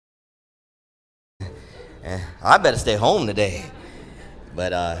I better stay home today.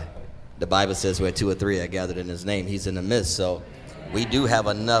 But the Bible says where two or three are gathered in his name, he's in the midst. So we do have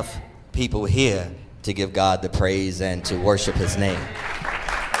enough people here to give God the praise and to worship his name.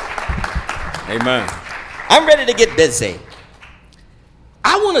 Amen. I'm ready to get busy.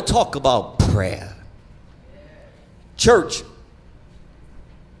 I want to talk about prayer. Church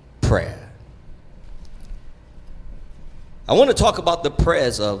prayer. I want to talk about the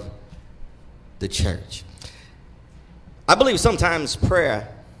prayers of the church. I believe sometimes prayer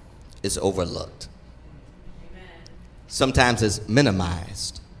is overlooked. Sometimes it's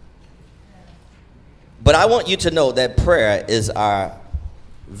minimized. But I want you to know that prayer is our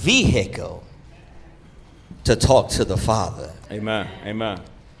vehicle to talk to the Father. Amen. Amen.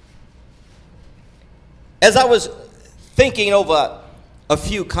 As I was thinking over a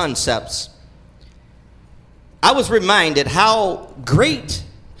few concepts, I was reminded how great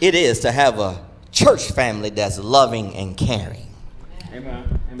it is to have a church family that's loving and caring. Amen.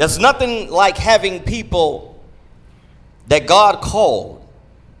 Amen. There's nothing like having people that God called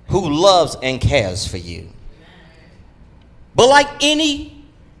who loves and cares for you. But like any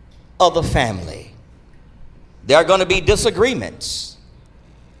other family, there are going to be disagreements,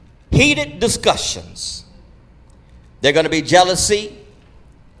 heated discussions. There are going to be jealousy,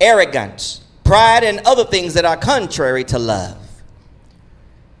 arrogance, pride, and other things that are contrary to love.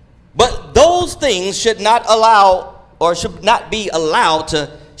 But those things should not allow or should not be allowed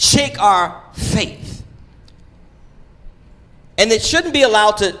to shake our faith. And it shouldn't be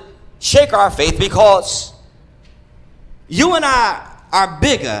allowed to shake our faith because you and I are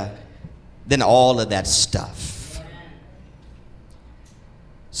bigger than all of that stuff.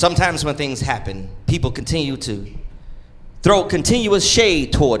 Sometimes when things happen, people continue to throw continuous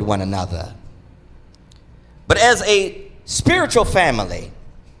shade toward one another. But as a spiritual family,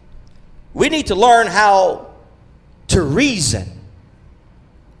 we need to learn how to reason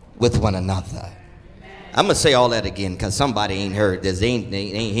with one another. I'm going to say all that again because somebody ain't heard this. They ain't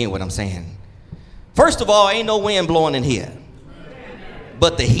hearing what I'm saying. First of all, ain't no wind blowing in here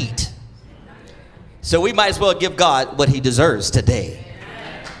but the heat. So we might as well give God what he deserves today.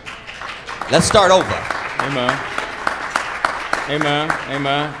 Let's start over. Amen. Amen.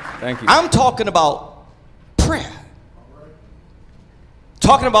 Amen. Thank you. I'm talking about prayer.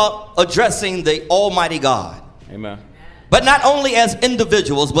 Talking about addressing the Almighty God. Amen. But not only as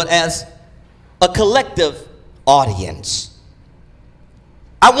individuals, but as a collective audience.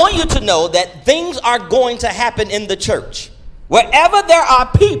 I want you to know that things are going to happen in the church. Wherever there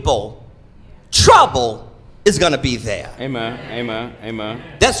are people, trouble is going to be there. Amen. Amen. Amen.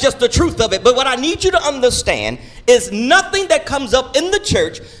 That's just the truth of it. But what I need you to understand is nothing that comes up in the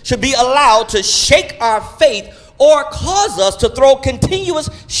church should be allowed to shake our faith or cause us to throw continuous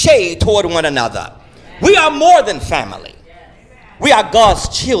shade toward one another. We are more than family. We are God's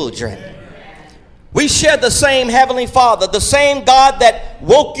children. We share the same Heavenly Father. The same God that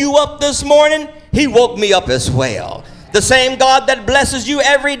woke you up this morning, he woke me up as well. The same God that blesses you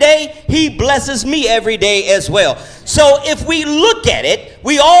every day, he blesses me every day as well. So if we look at it,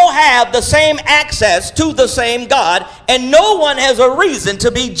 we all have the same access to the same God, and no one has a reason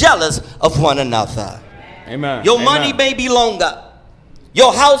to be jealous of one another. Amen. Your money may be longer,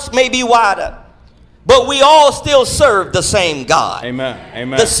 your house may be wider, but we all still serve the same God. Amen.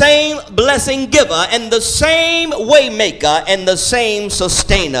 Amen. The same blessing giver and the same way maker and the same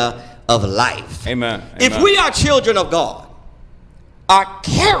sustainer of life. Amen. If Amen. we are children of God, our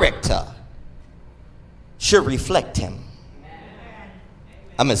character should reflect him.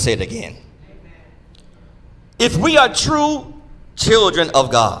 I'm going to say it again. If we are true children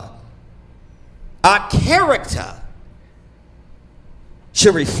of God, our character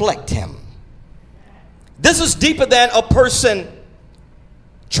should reflect him. This is deeper than a person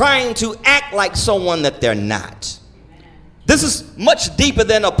trying to act like someone that they're not. This is much deeper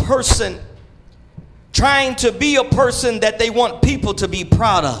than a person trying to be a person that they want people to be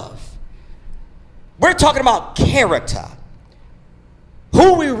proud of. We're talking about character.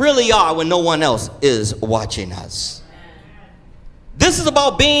 Who we really are when no one else is watching us. This is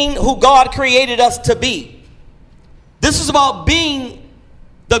about being who God created us to be. This is about being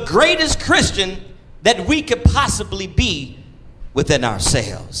the greatest Christian that we could possibly be within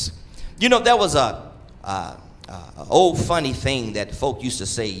ourselves. You know, there was a old funny thing that folk used to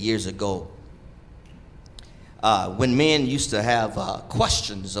say years ago. When men used to have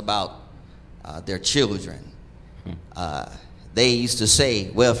questions about their children, they used to say,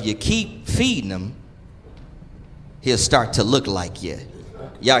 well, if you keep feeding him, he'll start to look like you.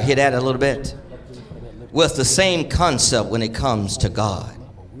 Y'all hear that a little bit? Well, it's the same concept when it comes to God.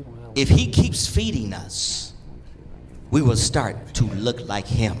 if he keeps feeding us, we will start to look like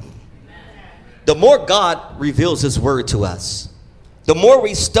him. The more God reveals his word to us, the more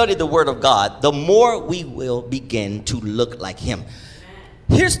we study the word of God, the more we will begin to look like him.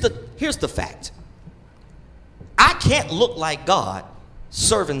 Here's the fact. I can't look like God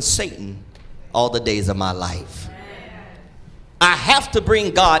serving Satan all the days of my life. I have to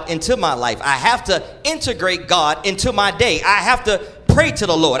bring God into my life. I have to integrate God into my day. I have to pray to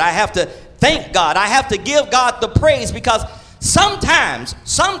the Lord. I have to thank God. I have to give God the praise, because sometimes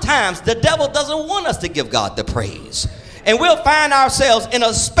the devil doesn't want us to give God the praise. And we'll find ourselves in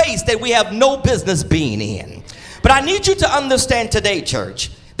a space that we have no business being in. But I need you to understand today, church,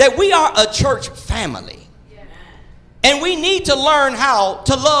 that we are a church family. And we need to learn how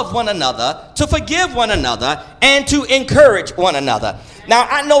to love one another, to forgive one another, and to encourage one another. Now,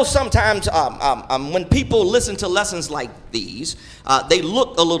 I know sometimes when people listen to lessons like these, they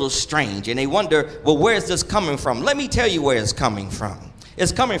look a little strange and they wonder, well, where is this coming from? Let me tell you where it's coming from.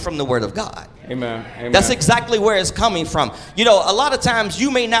 It's coming from the Word of God. Amen. Amen. That's exactly where it's coming from. You know, a lot of times you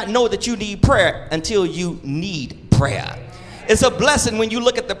may not know that you need prayer until you need prayer. It's a blessing when you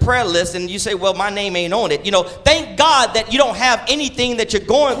look at the prayer list and you say, well, my name ain't on it. You know, thank God that you don't have anything that you're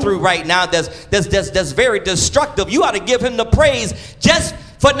going through right now that's very destructive. You ought to give him the praise just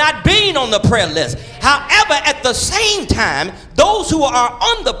for not being on the prayer list. However, at the same time, those who are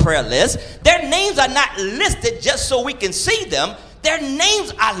on the prayer list, their names are not listed just so we can see them. Their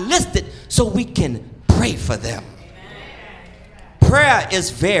names are listed so we can pray for them. Prayer is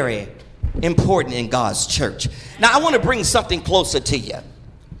very important in God's church. Now, I want to bring something closer to you.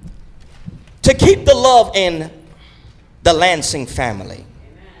 To keep the love in the Lansing family,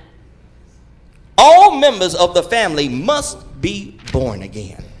 all members of the family must be born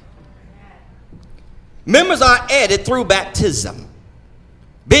again. Members are added through baptism.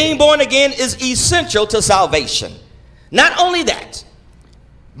 Being born again is essential to salvation. Not only that,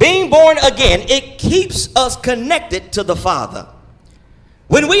 being born again, it keeps us connected to the Father.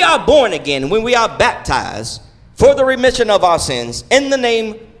 When we are born again, when we are baptized for the remission of our sins in the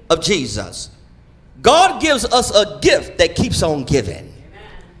name of Jesus, God gives us a gift that keeps on giving.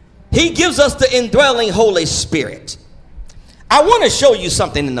 He gives us the indwelling Holy Spirit. I want to show you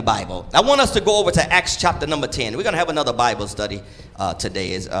something in the Bible. I want us to go over to Acts chapter number 10. We're going to have another Bible study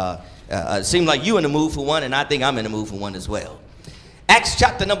today. It seems like you in the mood for one, and I think I'm in the mood for one as well. Acts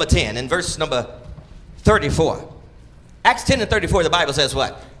chapter number 10 and verse number 34. Acts 10 and 34, the Bible says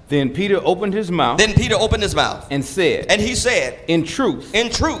what? Then Peter opened his mouth. Then Peter opened his mouth. And said. And he said. In truth. In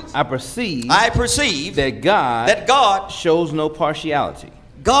truth. I perceive. That God. God. Shows no partiality.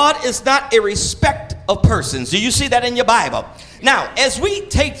 God is not a respect of persons. Do you see that in your Bible? Now, as we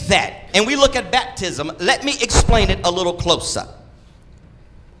take that and we look at baptism, let me explain it a little closer.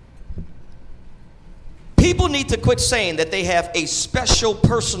 People need to quit saying that they have a special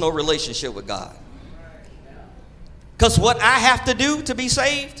personal relationship with God. Because what I have to do to be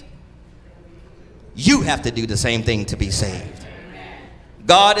saved, you have to do the same thing to be saved.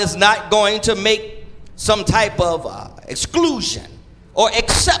 God is not going to make some type of exclusion or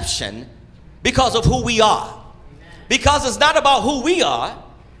exception because of who we are. Because it's not about who we are,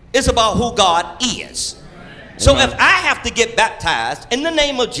 it's about who God is. So if I have to get baptized in the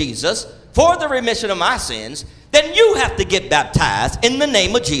name of Jesus for the remission of my sins, then you have to get baptized in the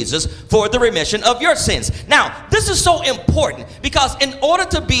name of Jesus for the remission of your sins. Now, this is so important because in order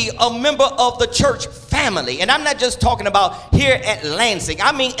to be a member of the church family, and I'm not just talking about here at Lansing,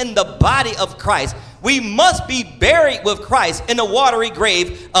 I mean in the body of Christ, we must be buried with Christ in a watery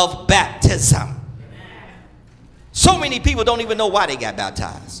grave of baptism. So many people don't even know why they got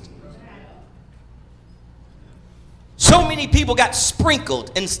baptized. So many people got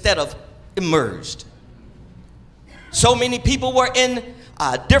sprinkled instead of immersed. So many people were in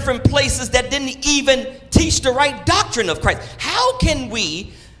different places that didn't even teach the right doctrine of Christ. How can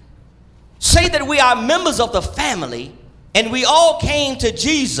we say that we are members of the family and we all came to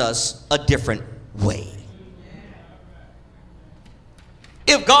Jesus a different way?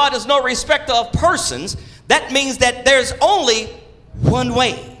 If God is no respecter of persons, that means that there's only one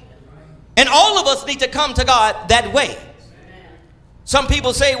way. And all of us need to come to God that way. Some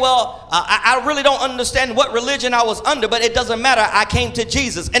people say, well, I really don't understand what religion I was under, but it doesn't matter. I came to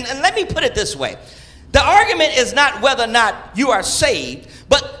Jesus. And let me put it this way. The argument is not whether or not you are saved,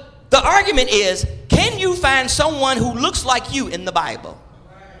 but the argument is, can you find someone who looks like you in the Bible?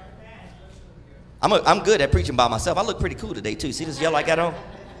 I'm good at preaching by myself. I look pretty cool today, too. See this yellow I got on?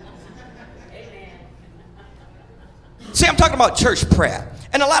 See, I'm talking about church prayer.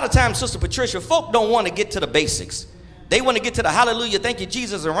 And a lot of times, Sister Patricia, folk don't want to get to the basics. They want to get to the hallelujah, thank you,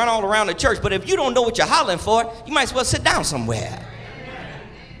 Jesus, and run all around the church. But if you don't know what you're hollering for, you might as well sit down somewhere.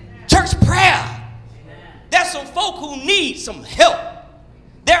 Church prayer. There's some folk who need some help.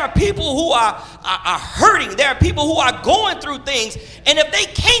 There are people who are hurting. There are people who are going through things. And if they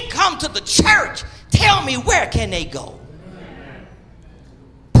can't come to the church, tell me, where can they go?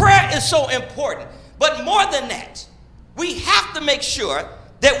 Prayer is so important. But more than that, we have to make sure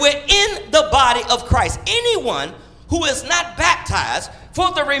that we're in the body of Christ. Anyone who is not baptized for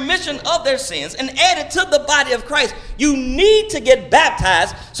the remission of their sins and added to the body of Christ, you need to get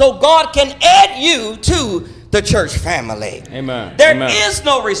baptized so God can add you to the church family. Amen. There Amen. is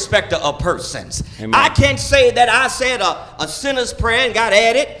no respecter of persons. Amen. I can't say that I said a sinner's prayer and got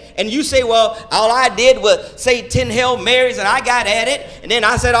added, and you say, well, all I did was say 10 Hail Marys and I got added, and then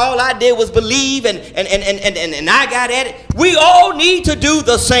I said all I did was believe and I got added. We all need to do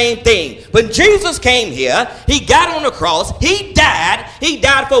the same thing. When Jesus came here, he got on the cross, he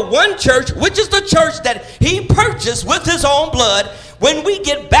died for one church, which is the church that he purchased with his own blood. When we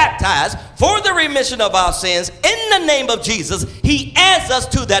get baptized for the remission of our sins in the name of Jesus, he adds us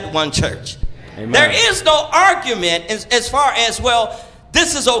to that one church. Amen. There is no argument as far as, well,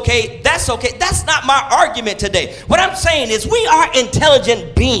 this is okay, that's okay. That's not my argument today. What I'm saying is we are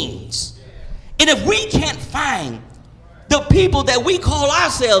intelligent beings. And if we can't find the people that we call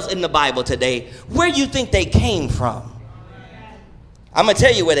ourselves in the Bible today, where do you think they came from? I'm going to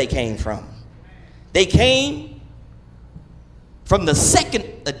tell you where they came from. They came from the second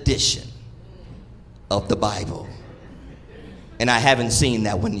edition of the Bible. And I haven't seen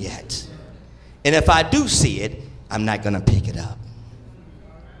that one yet. And if I do see it, I'm not going to pick it up.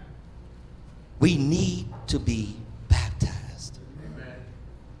 We need to be baptized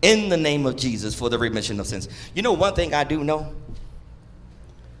in the name of Jesus for the remission of sins. You know, one thing I do know,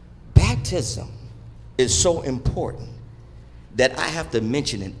 baptism is so important that I have to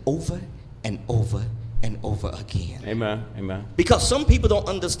mention it over and over and over again. Amen. Amen. Because some people don't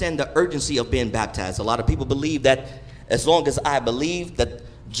understand the urgency of being baptized. A lot of people believe that as long as I believe that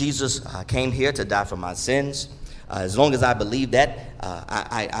Jesus came here to die for my sins, as long as I believe that,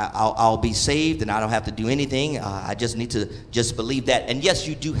 I'll be saved and I don't have to do anything. I just need to just believe that. And yes,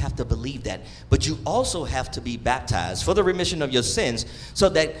 you do have to believe that. But you also have to be baptized for the remission of your sins so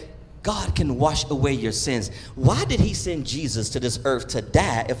that God can wash away your sins. Why did he send Jesus to this earth to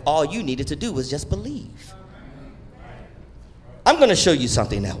die if all you needed to do was just believe? I'm going to show you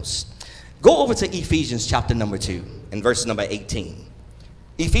something else. Go over to Ephesians chapter number 2 and verse number 18.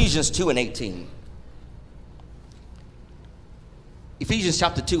 Ephesians 2 and 18. Ephesians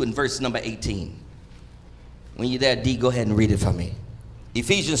chapter 2 and verse number 18. When you're there, D, go ahead and read it for me.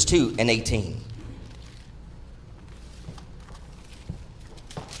 Ephesians 2 and 18.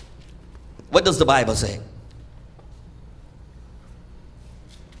 What does the Bible say?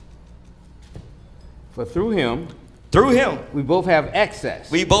 For through him, we both have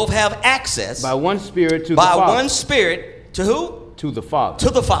access. We both have access by one Spirit to the by Father. one Spirit to who? To the Father. To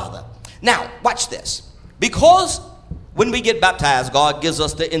the Father. Now, watch this. Because when we get baptized, God gives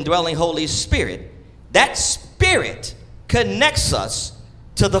us the indwelling Holy Spirit. That Spirit connects us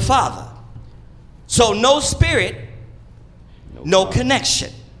to the Father. So no Spirit, no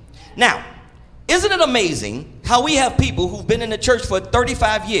connection. Now, isn't it amazing how we have people who've been in the church for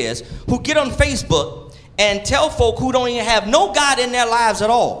 35 years who get on Facebook and tell folk who don't even have no God in their lives at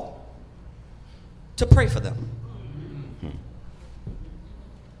all to pray for them?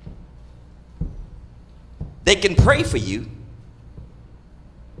 They can pray for you,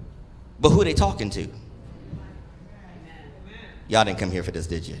 but who are they talking to? Y'all didn't come here for this,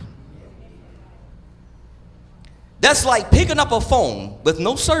 did you? That's like picking up a phone with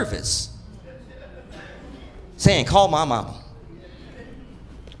no service, saying, call my mama.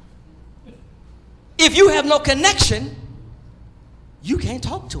 If you have no connection, you can't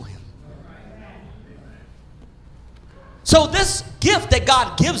talk to him. So this gift that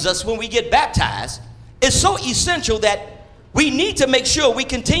God gives us when we get baptized is so essential that we need to make sure we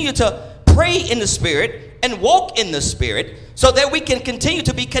continue to pray in the Spirit and walk in the Spirit so that we can continue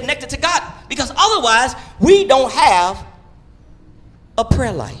to be connected to God. Because otherwise, we don't have a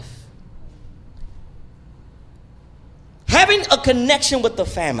prayer life. Having a connection with the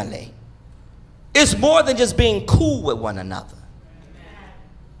family is more than just being cool with one another.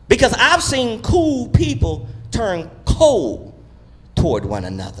 Because I've seen cool people turn cold toward one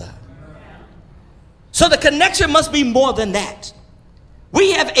another. So the connection must be more than that.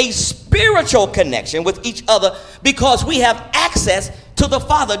 We have a spiritual connection with each other because we have access to the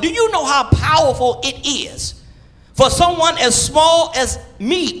Father. Do you know how powerful it is for someone as small as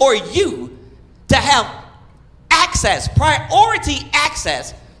me or you to have access access, priority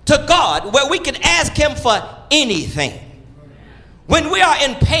access to God, where we can ask him for anything. When we are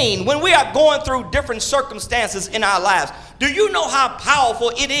in pain, when we are going through different circumstances in our lives, do you know how powerful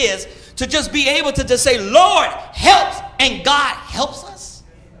it is to just be able to just say, Lord, help, and God helps us?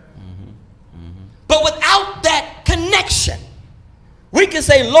 But without that connection, we can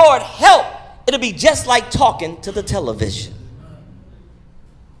say, Lord, help. It'll be just like talking to the television.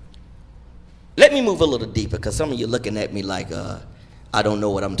 Let me move a little deeper, because some of you are looking at me like I don't know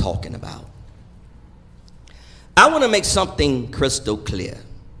what I'm talking about. I want to make something crystal clear.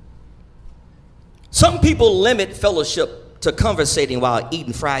 Some people limit fellowship to conversating while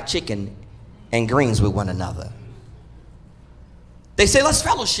eating fried chicken and greens with one another. They say, let's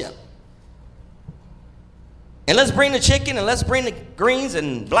fellowship. And let's bring the chicken, and let's bring the greens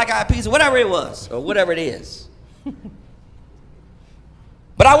and black-eyed peas, or whatever it was, or whatever it is.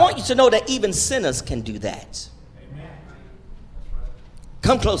 But I want you to know that even sinners can do that. Amen.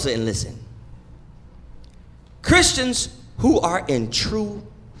 Come closer and listen. Christians who are in true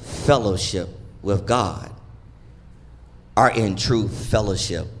fellowship with God are in true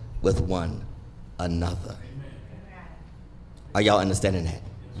fellowship with one another. Are y'all understanding that?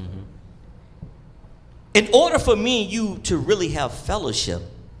 Mm-hmm. In order for me and you to really have fellowship,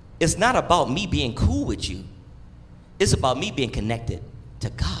 it's not about me being cool with you. It's about me being connected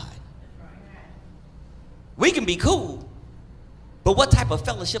to God. We can be cool, but what type of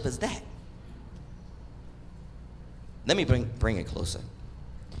fellowship is that? Let me bring it closer.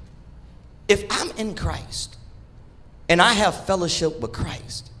 If I'm in Christ and I have fellowship with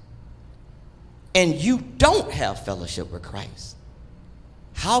Christ, and you don't have fellowship with Christ,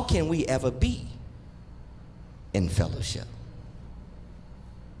 how can we ever be in fellowship?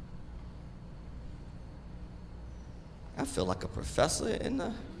 I feel like a professor in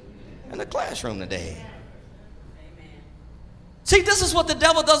the classroom today. See, this is what the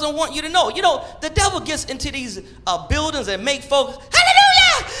devil doesn't want you to know. You know, the devil gets into these buildings and make folks,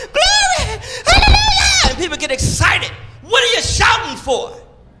 hallelujah, glory, hallelujah, and people get excited. What are you shouting for?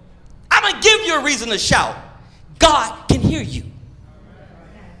 I'm going to give you a reason to shout. God can hear you.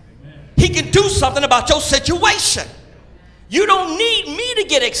 He can do something about your situation. You don't need me to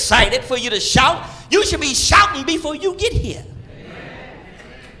get excited for you to shout. You should be shouting before you get here.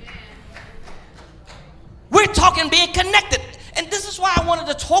 We're talking being connected. And this is why I wanted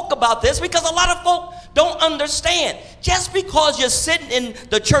to talk about this, because a lot of folk don't understand. Just because you're sitting in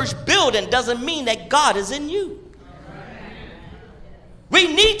the church building doesn't mean that God is in you.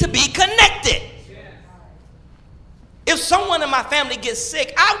 We need to be connected. If someone in my family gets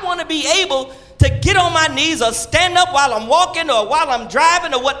sick, I want to be able to get on my knees or stand up while I'm walking or while I'm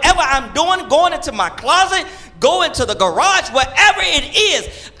driving or whatever I'm doing, going into my closet, go into the garage, whatever it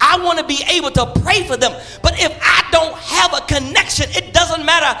is. I want to be able to pray for them. But if I don't have a connection, it doesn't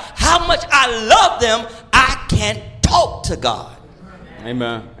matter how much I love them, I can't talk to God.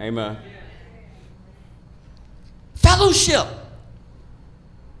 Amen. Amen. Fellowship.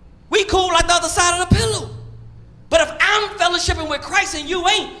 We cool like the other side of the pillow. But if I'm fellowshipping with Christ and you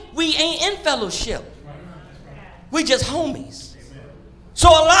ain't, we ain't in fellowship. We just homies. So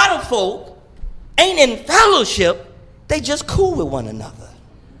a lot of folk ain't in fellowship. They just cool with one another.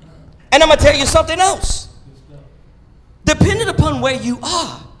 And I'm going to tell you something else. Depending upon where you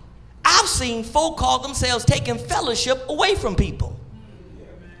are, I've seen folk call themselves taking fellowship away from people.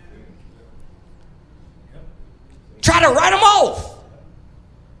 Try to write them off.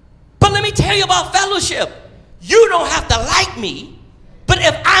 But let me tell you about fellowship. You don't have to like me, but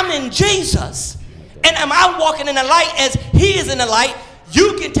if I'm in Jesus and I'm walking in the light as he is in the light,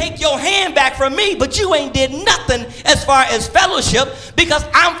 you can take your hand back from me, but you ain't did nothing as far as fellowship, because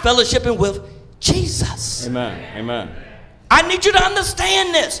I'm fellowshipping with Jesus. Amen. Amen. I need you to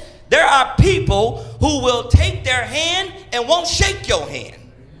understand this. There are people who will take their hand and won't shake your hand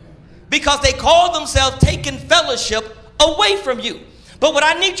because they call themselves taking fellowship away from you. But what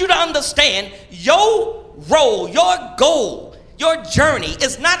I need you to understand, your role, your goal, your journey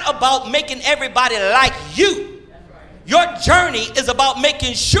is not about making everybody like you. Your journey is about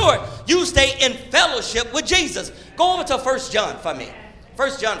making sure you stay in fellowship with Jesus. Go over to 1 John for me.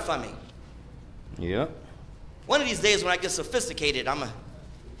 1 John for me. Yeah. One of these days when I get sophisticated, I'm going to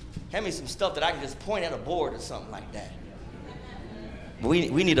hand me some stuff that I can just point at a board or something like that. We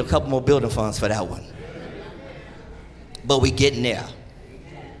need a couple more building funds for that one. But we getting there.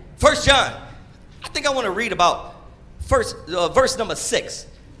 1 John. I think I want to read about verse number 6.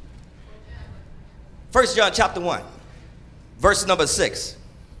 1 John chapter 1, verse number 6.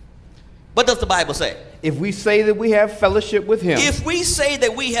 What does the Bible say? If we say that we have fellowship with him If we say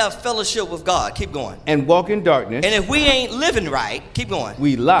that we have fellowship with God, keep going. and walk in darkness, And if we ain't living right, keep going.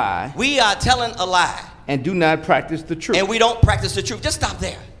 we lie We are telling a lie. and do not practice the truth. And we don't practice the truth. Just stop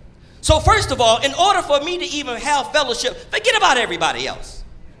there. So first of all, in order for me to even have fellowship, forget about everybody else.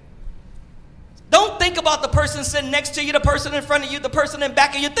 Don't think about the person sitting next to you, the person in front of you, the person in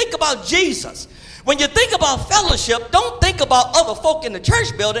back of you. Think about Jesus. When you think about fellowship, don't think about other folk in the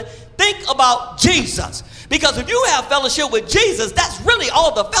church building. Think about Jesus. Because if you have fellowship with Jesus, that's really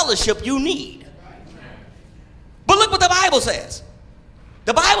all the fellowship you need. But look what the Bible says.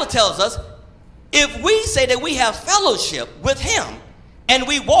 The Bible tells us, if we say that we have fellowship with him and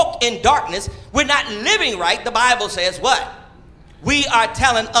we walk in darkness, we're not living right. The Bible says what? We are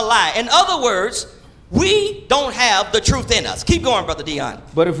telling a lie. In other words, we don't have the truth in us. Keep going, Brother Dion.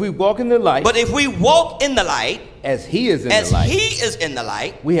 But if we walk in the light, But if we walk in the light, as he is in the as light, he is in the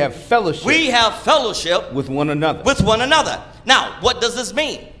light, we have fellowship we have fellowship with one another. with one another. Now, what does this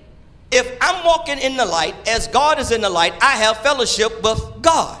mean? If I'm walking in the light, as God is in the light, I have fellowship with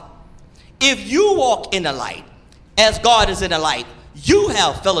God. If you walk in the light, as God is in the light, you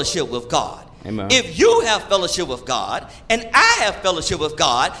have fellowship with God. Amen. If you have fellowship with God, and I have fellowship with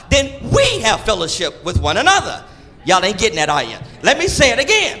God, then we have fellowship with one another. Y'all ain't getting that, are you? Let me say it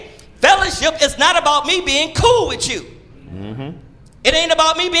again. Fellowship is not about me being cool with you. It ain't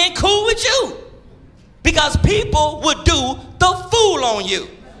about me being cool with you. Because people would do the fool on you.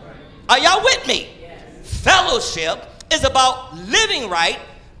 Are y'all with me? Fellowship is about living right,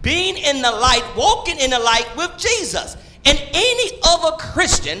 being in the light, walking in the light with Jesus. And any other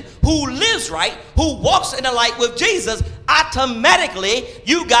Christian who lives right, who walks in the light with Jesus, automatically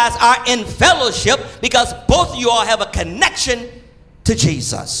you guys are in fellowship because both of you all have a connection to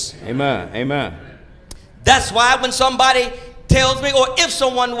Jesus. Amen. Amen. That's why when somebody tells me, or if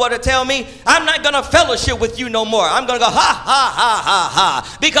someone were to tell me, I'm not going to fellowship with you no more, I'm going to go, ha, ha, ha, ha,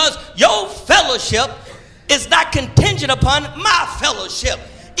 ha. Because your fellowship is not contingent upon my fellowship.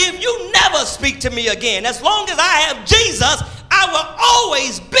 If you never speak to me again, as long as I have Jesus, I will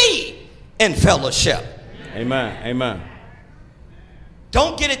always be in fellowship. Amen. Amen.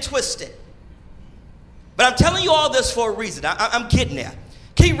 Don't get it twisted. But I'm telling you all this for a reason. I'm getting there.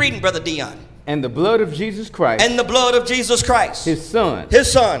 Keep reading, Brother Dion. And the blood of Jesus Christ, And the blood of Jesus Christ, his son,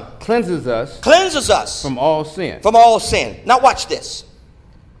 cleanses us from all sin. from all sin. Now watch this.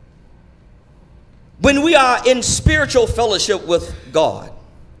 When we are in spiritual fellowship with God,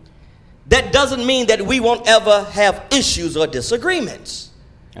 that doesn't mean that we won't ever have issues or disagreements.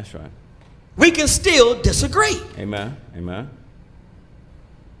 That's right. We can still disagree. Amen. Amen.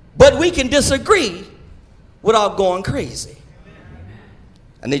 But we can disagree without going crazy.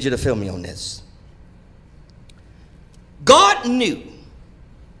 I need you to feel me on this. God knew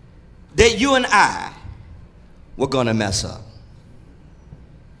that you and I were going to mess up.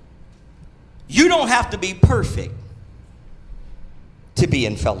 You don't have to be perfect to be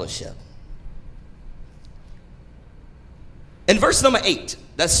in fellowship. In verse number 8,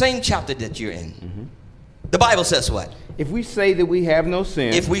 that same chapter that you're in, the Bible says what? If we say that we have no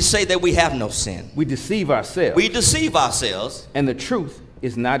sin, If we say that we have no sin, we deceive ourselves, we deceive ourselves. and the truth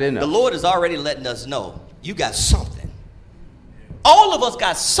is not in us. The Lord is already letting us know you got something. All of us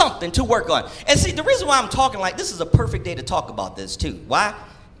got something to work on. And see, the reason why I'm talking like this is a perfect day to talk about this too. Why?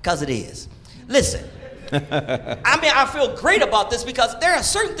 Because it is. Listen, I feel great about this because there are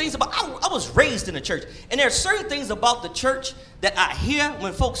certain things about, I was raised in the church, and there are certain things about the church that I hear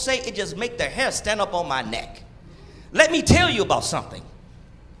when folks say it just make their hair stand up on my neck. Let me tell you about something.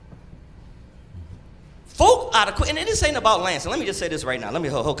 Folk out of, and this ain't about Lansing. Let me just say this right now. Let me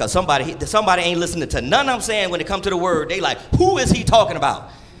hold, because somebody ain't listening to none I'm saying when it comes to the word. They like, who is he talking about?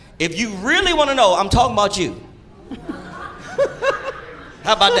 If you really want to know, I'm talking about you.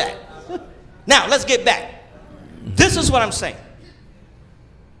 How about that? Now, let's get back. This is what I'm saying.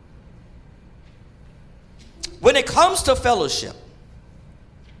 When it comes to fellowship,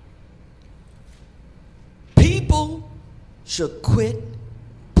 people should quit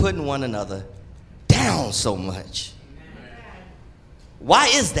putting one another down so much. Why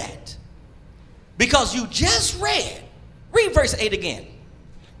is that? Because you just read verse 8 again.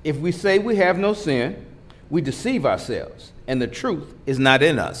 If we say we have no sin, we deceive ourselves, and the truth is not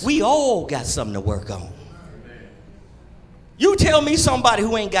in us. We all got something to work on. You tell me somebody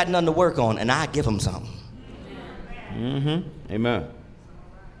who ain't got nothing to work on, and I give them something. Amen.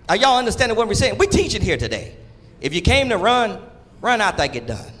 Are y'all understanding what we're saying? We're teaching here today. If you came to run after I get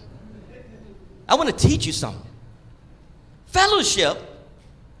done. I want to teach you something. Fellowship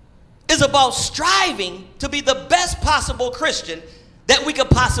is about striving to be the best possible Christian that we could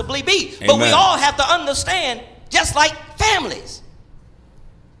possibly be. But we Amen. all have to understand, just like families,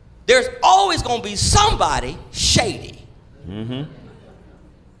 there's always going to be somebody shady. Mm-hmm.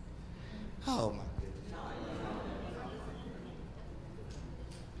 Oh, my.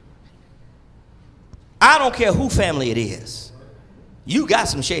 I don't care who family it is. You got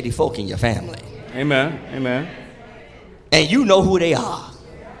some shady folk in your family. Amen. Amen. And you know who they are.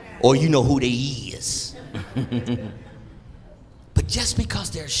 Or you know who they is. But just because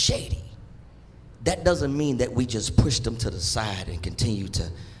they're shady, that doesn't mean that we just push them to the side and continue to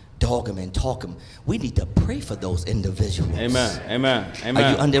dog them and talk them. We need to pray for those individuals. Amen. Amen. Are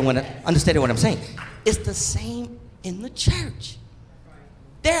Amen. you understanding what I'm saying? It's the same in the church.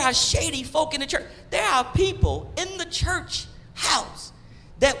 There are shady folk in the church. There are people in the church house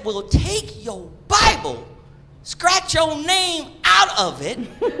that will take your Bible, scratch your name out of it,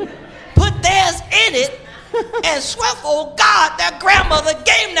 put theirs in it, and swear for God their grandmother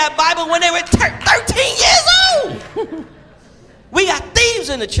gave them that Bible when they were 13 years old. We got thieves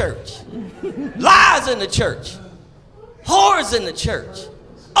in the church, lies in the church, whores in the church,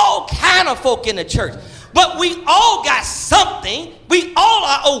 all kind of folk in the church. But we all got something. We all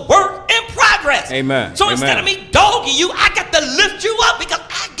are a work in progress. Amen. So instead of me dogging you, I got to lift you up because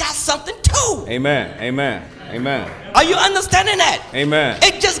I got something too. Amen. Amen. Amen. Are you understanding that? Amen.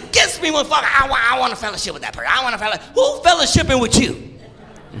 It just gets me when I want to fellowship with that person. I want to fellowship. Who fellowshipping with you?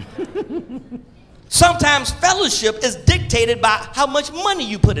 Sometimes fellowship is dictated by how much money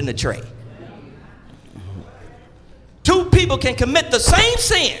you put in the tray. Two people can commit the same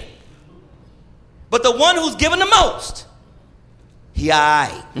sin, but the one who's given the most, he all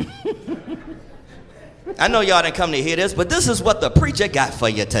right. I know y'all didn't come to hear this, but this is what the preacher got for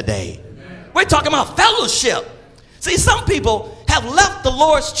you today. We're talking about fellowship. See, some people have left the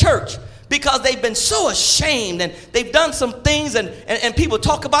Lord's church because they've been so ashamed and they've done some things and people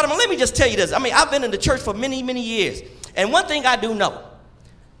talk about them. And let me just tell you this. I mean, I've been in the church for many, many years. And one thing I do know,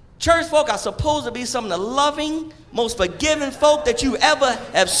 church folk are supposed to be some of the loving, most forgiving folk that you ever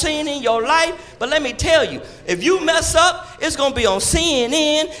have seen in your life. But let me tell you, if you mess up, it's going to be on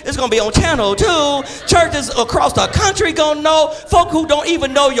CNN. It's going to be on Channel 2. Churches across the country going to know. Folk who don't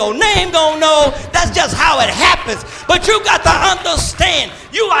even know your name going to know. That's just how it happens. But you got to understand,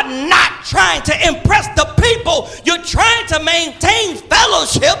 you are not trying to impress the people. You're trying to maintain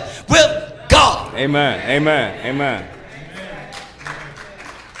fellowship with God. Amen. Amen. Amen.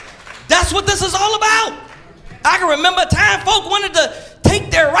 That's what this is all about. I can remember a time folk wanted to take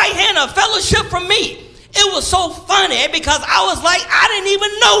their right hand of fellowship from me. It was so funny because I was like, I didn't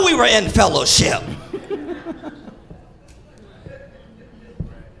even know we were in fellowship.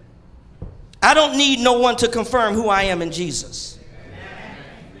 I don't need no one to confirm who I am in Jesus.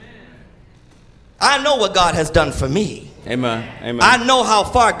 I know what God has done for me. Amen. Amen. I know how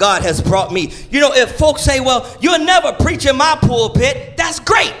far God has brought me. You know, if folks say, well, you'll never preach in my pulpit, that's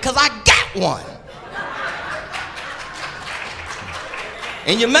great because I got one.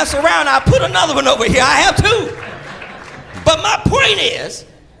 And you mess around, I'll put another one over here. I have two. But my point is,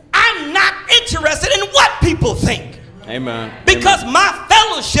 I'm not interested in what people think. Amen. Because Amen. my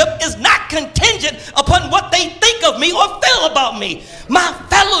fellowship is not contingent upon what they think of me or feel about me. My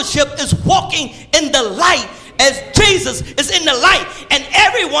fellowship is walking in the light as Jesus is in the light. And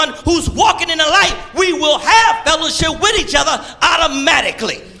everyone who's walking in the light, we will have fellowship with each other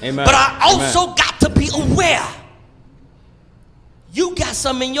automatically. Amen. But I also Amen. got to be aware. You got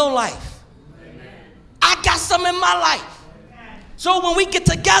some in your life. I got some in my life. So when we get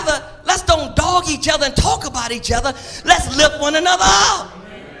together, let's don't dog each other and talk about each other. Let's lift one another up.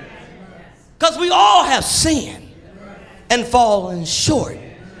 Because we all have sinned and fallen short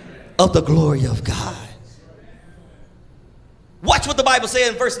of the glory of God. Watch what the Bible says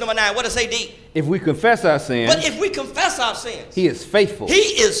in verse number 9. What does it say, D? If we confess our sins, But if we confess our sins, he is faithful he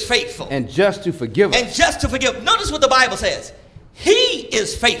is faithful and just to forgive us. and just to forgive. Notice what the Bible says. He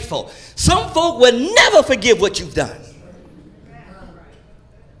is faithful. Some folk will never forgive what you've done.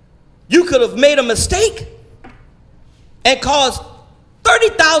 You could have made a mistake and caused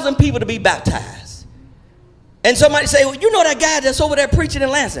 30,000 people to be baptized. And somebody say, well, you know that guy that's over there preaching in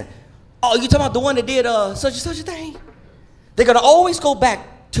Lansing? Oh, you talking about the one that did such and such a thing? They're going to always go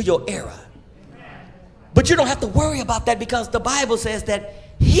back to your era. But you don't have to worry about that because the Bible says that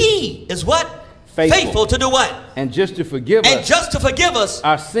he is what? Faithful to do what? And just to forgive And us just to forgive us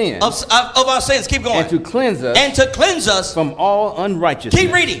our sins of our sins. Keep going. and to cleanse us And to cleanse us. from all unrighteousness.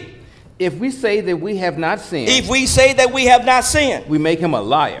 Keep reading. If we say that we have not sinned, If we say that we have not sinned, we make him a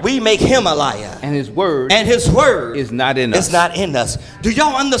liar, we make him a liar. and his word And his word is not in us. is not in us. Do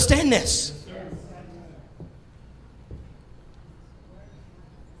y'all understand this?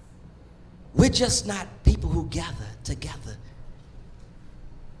 We're just not people who gather together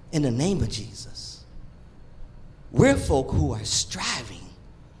in the name of Jesus. We're folk who are striving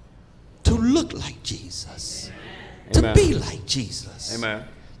to look like Jesus, Amen. to be like Jesus. Amen.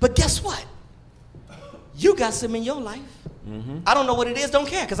 But guess what? You got something in your life. I don't know what it is, don't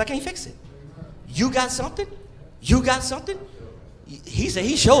care, because I can't fix it. You got something? You got something? He said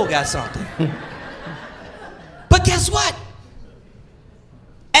he sure got something. But guess what?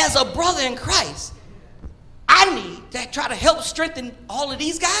 As a brother in Christ, I need to try to help strengthen all of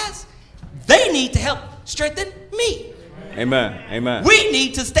these guys. They need to help strengthen me. Amen. Amen. We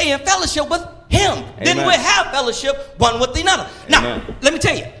need to stay in fellowship with him. Amen. Then we'll have fellowship one with another. Now, Amen. let me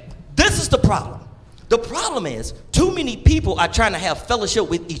tell you, this is the problem. The problem is too many people are trying to have fellowship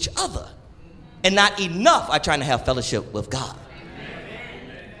with each other, and not enough are trying to have fellowship with God.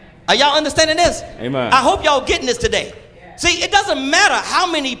 Are y'all understanding this? Amen. I hope y'all getting this today. See, it doesn't matter how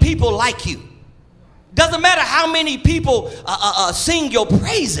many people like you. Doesn't matter how many people sing your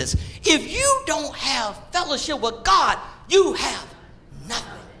praises. If you don't have fellowship with God, you have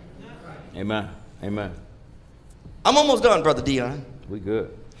nothing. Amen. Amen. I'm almost done, Brother Dion. We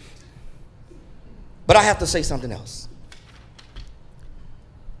good. But I have to say something else.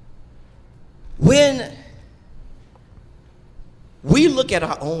 When we look at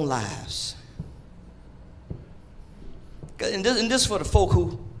our own lives, and this for the folk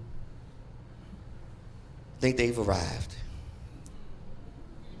who think they've arrived.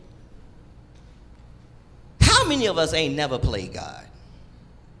 How many of us ain't never played God?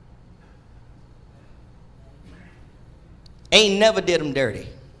 Ain't never did him dirty?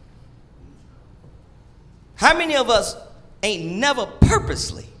 How many of us ain't never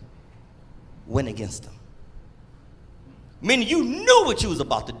purposely went against him? Meaning you knew what you was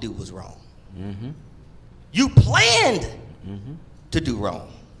about to do was wrong. You planned to do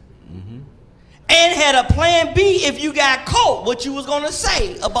wrong. And had a plan B if you got caught, what you was going to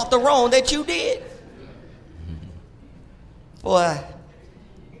say about the wrong that you did. Boy,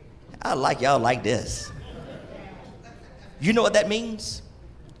 I like y'all like this. You know what that means?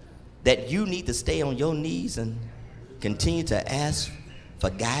 That you need to stay on your knees and continue to ask for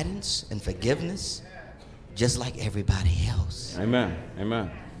guidance and forgiveness just like everybody else. Amen. Amen.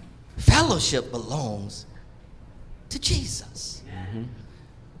 Fellowship belongs to Jesus.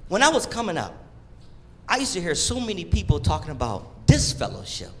 When I was coming up, I used to hear so many people talking about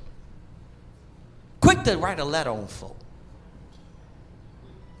disfellowship. Quick to write a letter on folk.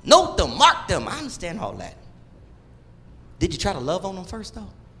 Note them, mark them. I understand all that. Did you try to love on them first, though?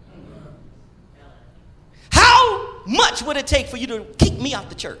 How much would it take for you to kick me out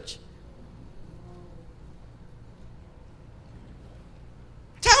the church?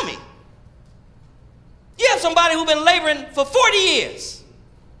 Tell me. You have somebody who's been laboring for 40 years.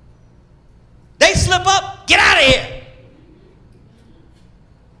 They slip up, get out of here.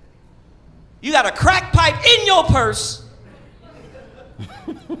 You got a crack pipe in your purse,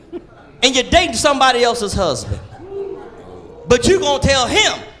 and you're dating somebody else's husband. But you're going to tell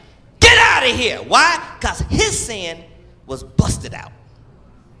him, get out of here. Why? Because his sin was busted out.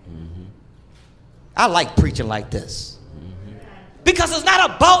 I like preaching like this. Because it's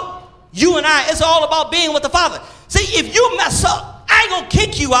not about you and I. It's all about being with the Father. See, if you mess up, I ain't going to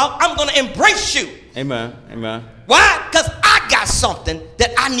kick you out. I'm going to embrace you. Amen. Amen. Why? Because I got something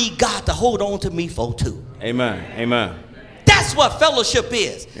that I need God to hold on to me for too. Amen. Amen. That's what fellowship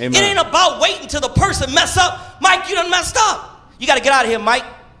is. Amen. It ain't about waiting till the person mess up. Mike, you done messed up. You got to get out of here, Mike.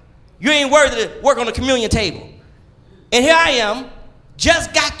 You ain't worthy to work on the communion table. And here I am,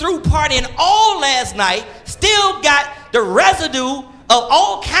 just got through partying all last night, still got the residue of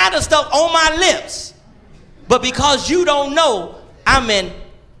all kind of stuff on my lips. But because you don't know, I'm in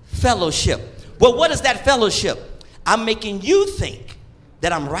fellowship. Well, what is that fellowship? I'm making you think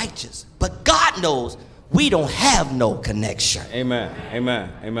that I'm righteous. But God knows we don't have no connection. Amen.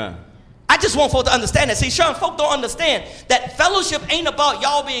 Amen. Amen. I just want folks to understand that. See, Sean, folk don't understand that fellowship ain't about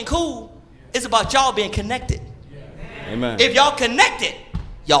y'all being cool. It's about y'all being connected. Amen. If y'all connected,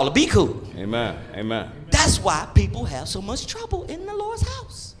 y'all will be cool. Amen. Amen. That's why people have so much trouble in the Lord's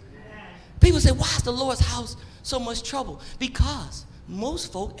house. People say, why is the Lord's house so much trouble? Because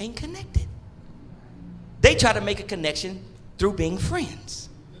most folk ain't connected. They try to make a connection through being friends.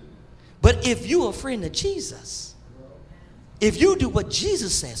 But if you're a friend of Jesus, if you do what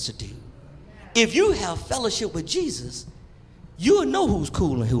Jesus says to do, if you have fellowship with Jesus, you'll know who's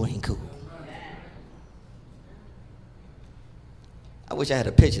cool and who ain't cool. I wish I had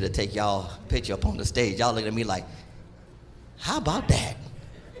a picture to take y'all picture up on the stage. Y'all looking at me like, how about that?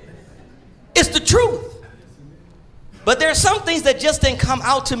 It's the truth. But there are some things that just didn't come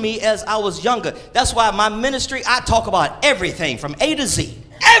out to me as I was younger. That's why my ministry, I talk about everything from A to Z.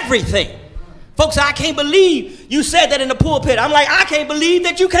 Everything. Folks, I can't believe you said that in the pulpit. I'm like, I can't believe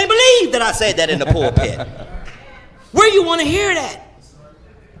that you can't believe that I said that in the pulpit. Where you want to hear that?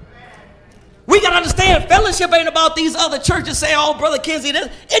 We got to understand, fellowship ain't about these other churches saying, oh, Brother Kinsey, this.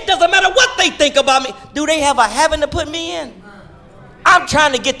 It doesn't matter what they think about me. Do they have a heaven to put me in? I'm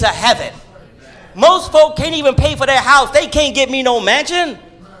trying to get to heaven. Most folk can't even pay for their house. They can't get me no mansion.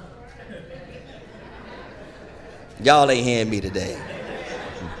 Y'all ain't hearing me today.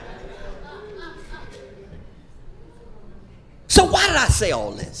 So why did I say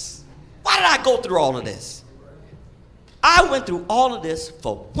all this? Why did I go through all of this? I went through all of this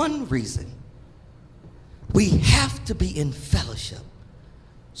for one reason. We have to be in fellowship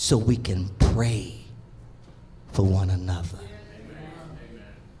so we can pray for one another.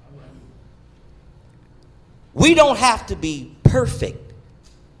 We don't have to be perfect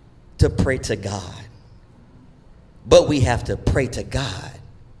to pray to God, but we have to pray to God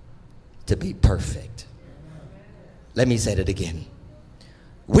to be perfect. Let me say that again.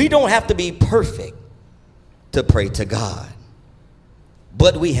 We don't have to be perfect to pray to God,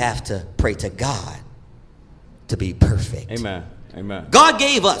 but we have to pray to God to be perfect. Amen. Amen. God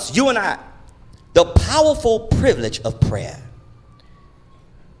gave us, you and I, the powerful privilege of prayer.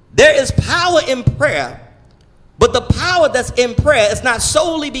 There is power in prayer. But the power that's in prayer is not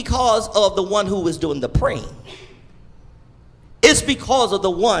solely because of the one who is doing the praying. It's because of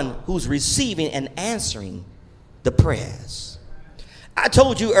the one who's receiving and answering the prayers. I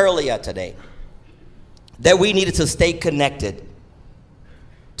told you earlier today that we needed to stay connected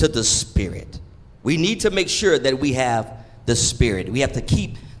to the Spirit. We need to make sure that we have the Spirit. We have to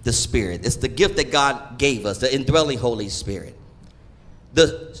keep the Spirit. It's the gift that God gave us, the indwelling Holy Spirit.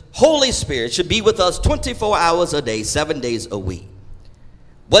 The Holy Spirit should be with us 24 hours a day, 7 days a week.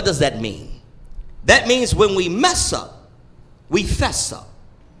 What does that mean? That means when we mess up, we fess up.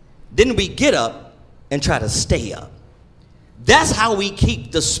 Then we get up and try to stay up. That's how we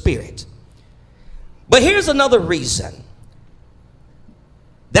keep the Spirit. But here's another reason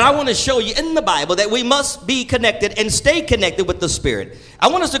that I want to show you in the Bible that we must be connected and stay connected with the Spirit. I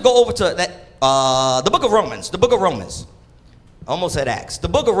want us to go over to that, the book of Romans, Almost said Acts. The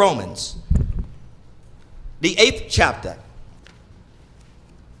book of Romans, the 8th chapter.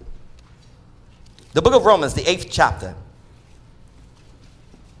 The book of Romans, the 8th chapter.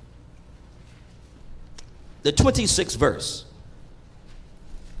 The 26th verse.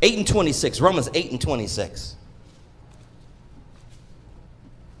 8 and 26. Romans 8 and 26.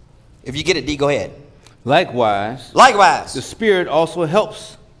 If you get it, D, go ahead. Likewise, the Spirit also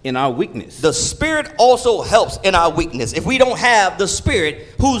helps in our weakness. The Spirit also helps in our weakness. If we don't have the Spirit,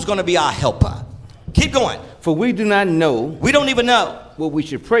 who's going to be our helper? Keep going. For we do not know. We don't even know what we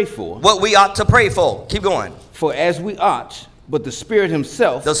should pray for. What we ought to pray for. Keep going. For as we ought, but the Spirit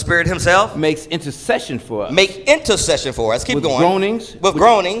Himself. The Spirit Himself makes intercession for us. Make intercession for us. Keep with going. Groanings. With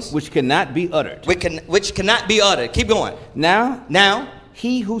groanings. Which cannot be uttered. Which cannot be uttered. Keep going. Now.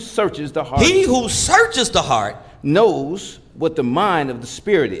 He who searches the heart. He who searches the heart. Knows what the mind of the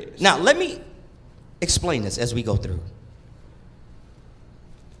Spirit is. Now, let me explain this as we go through.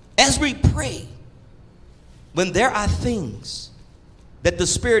 As we pray, when there are things that the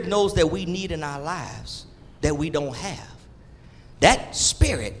Spirit knows that we need in our lives that we don't have, that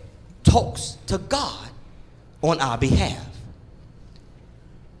Spirit talks to God on our behalf.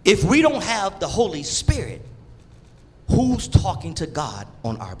 If we don't have the Holy Spirit, who's talking to God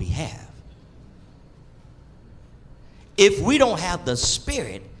on our behalf? If we don't have the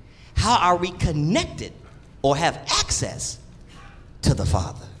Spirit, how are we connected or have access to the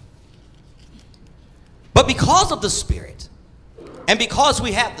Father? But because of the Spirit, and because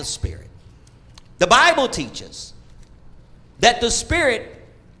we have the Spirit, the Bible teaches that the Spirit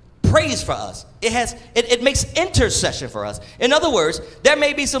prays for us. It makes intercession for us. In other words, there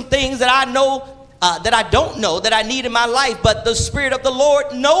may be some things that I know that I don't know that I need in my life, but the Spirit of the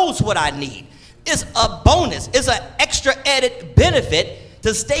Lord knows what I need. It's a bonus. It's an extra added benefit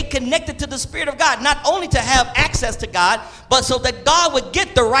to stay connected to the Spirit of God. Not only to have access to God, but so that God would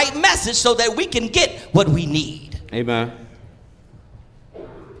get the right message so that we can get what we need. Amen.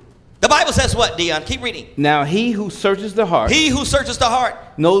 The Bible says what, Dion? Keep reading. Now he who searches the heart. He who searches the heart.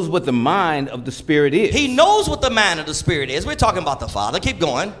 Knows what the mind of the Spirit is. He knows what the mind of the Spirit is. We're talking about the Father. Keep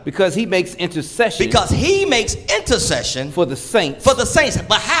going. Because he makes intercession. Because he makes intercession. For the saints. For the saints.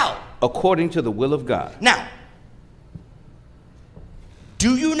 But how? According to the will of God. Now,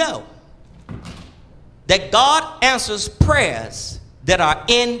 do you know that God answers prayers that are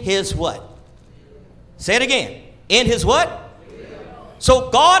in his what? Say it again. In his what?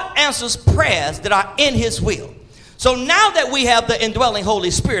 So God answers prayers that are in his will. So now that we have the indwelling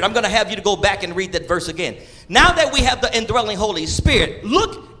Holy Spirit, I'm going to have you to go back and read that verse again. Now that we have the indwelling Holy Spirit,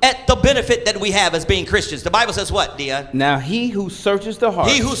 look at the benefit that we have as being Christians. The Bible says what, Dion? Now he who searches the heart.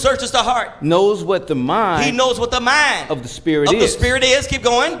 He who searches the heart. Knows what the mind. He knows what the mind of the Spirit of is. the Spirit is. Keep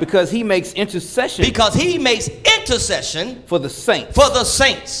going. Because he makes intercession. Because he makes intercession for the saints. For the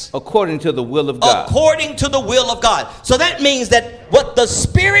saints. According to the will of God. According to the will of God. So that means that what the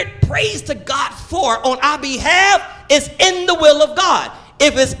Spirit prays to God for on our behalf is in the will of God.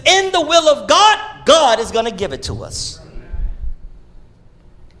 If it's in the will of God, God is going to give it to us.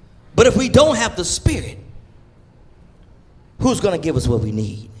 But if we don't have the Spirit, who's going to give us what we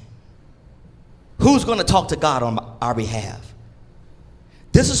need? Who's going to talk to God on our behalf?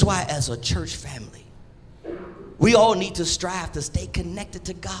 This is why as a church family, we all need to strive to stay connected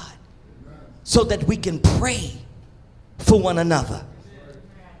to God so that we can pray for one another.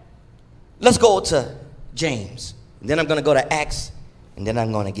 Let's go to James. Then I'm going to go to Acts, and then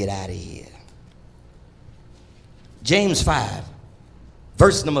I'm going to get out of here. James 5,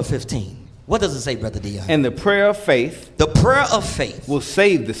 verse number 15. What does it say, Brother Dion? And the prayer of faith. The prayer of faith. Will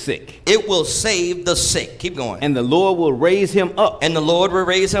save the sick. It will save the sick. Keep going. And the Lord will raise him up. And the Lord will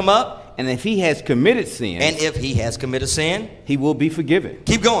raise him up. And if he has committed sin. And if he has committed sin. He will be forgiven.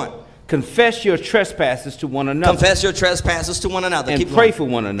 Keep going. Confess your trespasses to one another. Confess your trespasses to one another. And keep pray going. for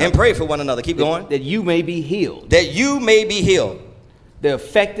one another. And pray for one another. Keep going. That you may be healed. That you may be healed. The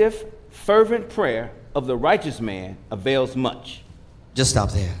effective, fervent prayer of the righteous man avails much. Just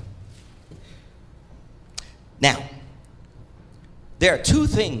stop there. Now, there are two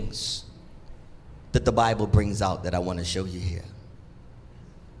things that the Bible brings out that I want to show you here.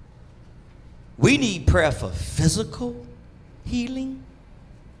 We need prayer for physical healing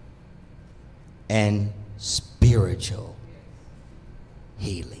and spiritual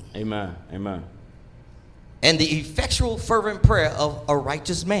healing. Amen. Amen. And the effectual, fervent prayer of a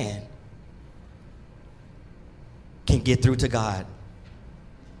righteous man can get through to God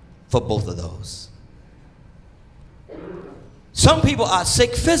for both of those. Some people are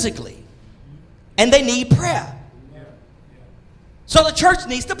sick physically and they need prayer. So the church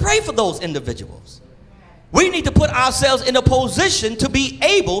needs to pray for those individuals. We need to put ourselves in a position to be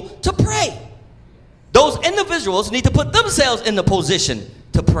able to pray. Those individuals need to put themselves in the position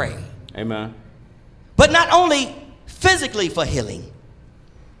to pray. Amen. But not only physically for healing,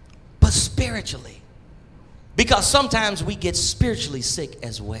 but spiritually. Because sometimes we get spiritually sick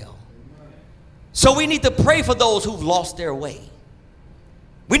as well. So we need to pray for those who've lost their way.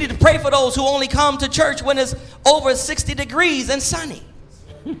 We need to pray for those who only come to church when it's over 60 degrees and sunny.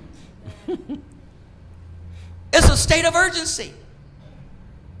 It's a state of urgency.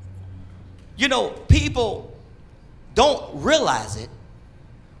 You know, people don't realize it,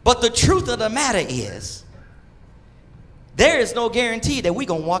 but the truth of the matter is, there is no guarantee that we're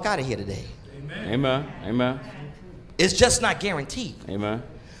going to walk out of here today. Amen. Amen. It's just not guaranteed. Amen.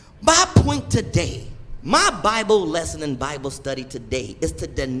 My point today, my Bible lesson and Bible study today is to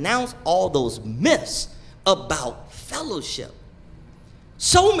denounce all those myths about fellowship.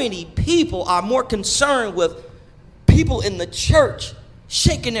 So many people are more concerned with people in the church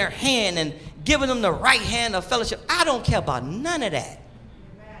shaking their hand and giving them the right hand of fellowship. I don't care about none of that.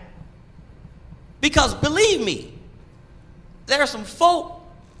 Because believe me, there are some folk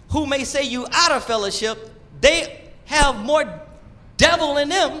who may say you out of fellowship, they have more devil in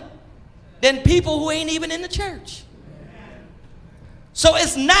them than people who ain't even in the church. So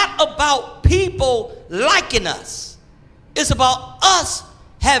it's not about people liking us. It's about us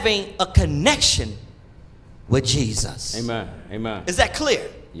having a connection with Jesus. Amen. Amen. Is that clear?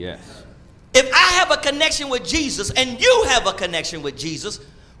 Yes. If I have a connection with Jesus and you have a connection with Jesus,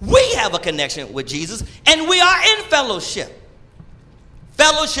 we have a connection with Jesus and we are in fellowship.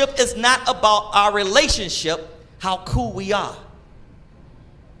 Fellowship is not about our relationship, how cool we are.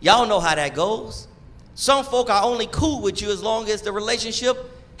 Y'all know how that goes. Some folk are only cool with you as long as the relationship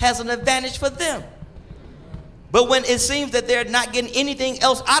has an advantage for them. But when it seems that they're not getting anything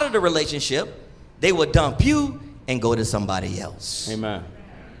else out of the relationship, they will dump you and go to somebody else. Amen.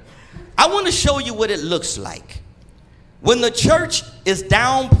 I want to show you what it looks like when the church is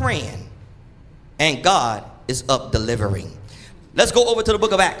down praying and God is up delivering. Let's go over to the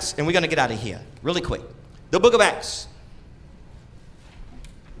book of Acts and we're going to get out of here really quick. The book of Acts,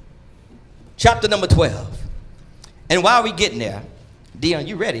 chapter number 12. And while we getting there, Dion,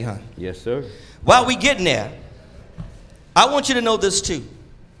 you ready, huh? Yes, sir. While we getting there, I want you to know this too.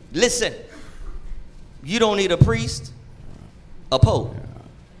 Listen, you don't need a priest, a pope,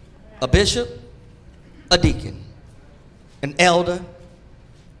 a bishop, a deacon. an elder,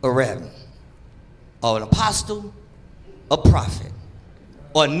 a reverend, or an apostle, a prophet,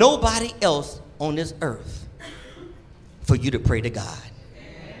 or nobody else on this earth for you to pray to God.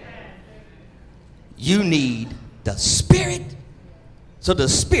 You need the Spirit so the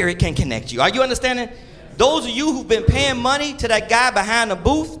Spirit can connect you. Are you understanding? Those of you who've been paying money to that guy behind the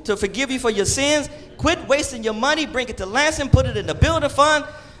booth to forgive you for your sins, quit wasting your money, bring it to Lansing, put it in the building fund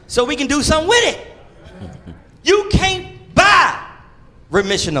so we can do something with it. You can't buy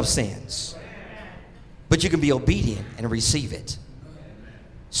remission of sins, but you can be obedient and receive it.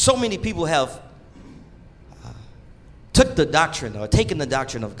 So many people have taken the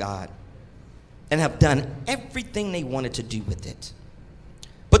doctrine of God and have done everything they wanted to do with it.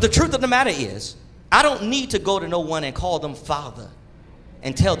 But the truth of the matter is, I don't need to go to no one and call them Father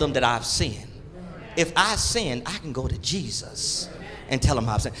and tell them that I've sinned. If I sin, I can go to Jesus and tell him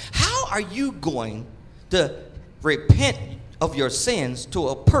I've sinned. How are you going to repent of your sins to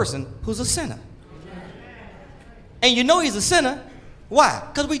a person who's a sinner? And you know he's a sinner. Why?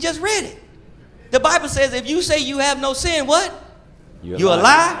 Because we just read it. The Bible says if you say you have no sin, what? You're a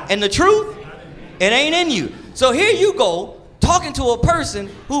lie, and the truth, it ain't in you. So here you go, talking to a person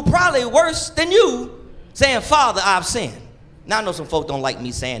who probably worse than you, saying, Father, I've sinned. Now I know some folk don't like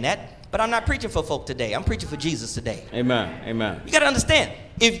me saying that, but I'm not preaching for folk today. I'm preaching for Jesus today. Amen. Amen. You got to understand,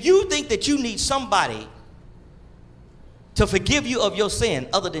 if you think that you need somebody to forgive you of your sin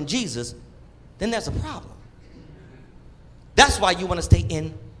other than Jesus, then there's a problem. That's why you want to stay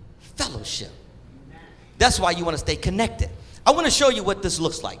in fellowship. That's why you want to stay connected. I want to show you what this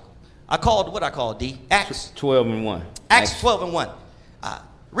looks like. I called D? Acts 12 and 1. Acts 12 and 1.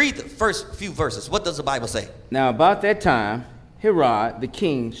 Read the first few verses. What does the Bible say? Now about that time, Herod the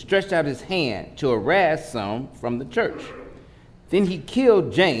king stretched out his hand to harass some from the church. Then he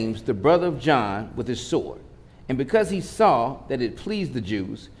killed James, the brother of John, with his sword. And because he saw that it pleased the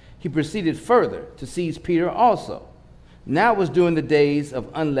Jews, he proceeded further to seize Peter also. Now was during the days of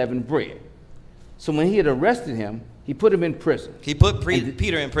unleavened bread. So when he had arrested him, he put him in prison. He put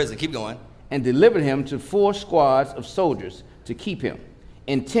Peter in prison. Keep going. And delivered him to 4 squads of soldiers to keep him,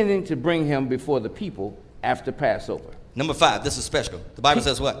 intending to bring him before the people after Passover. Number 5, this is special. The Bible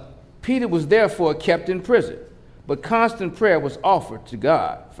says what? Peter was therefore kept in prison, but constant prayer was offered to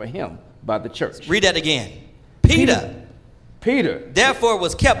God for him by the church. Read that again. Peter therefore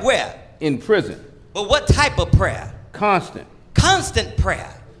was kept where? In prison. But what type of prayer? Constant. Constant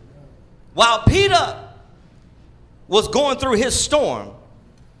prayer. While Peter was going through his storm,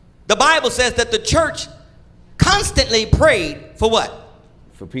 the Bible says that the church constantly prayed for what?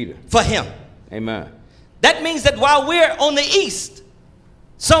 For Peter. For him. Amen. That means that while we're on the east,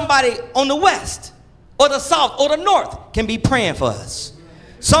 somebody on the west or the south or the north can be praying for us.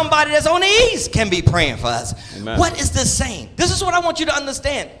 Somebody that's on the east can be praying for us. Amen. What is this saying? This is what I want you to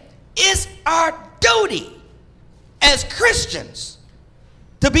understand. It's our duty as Christians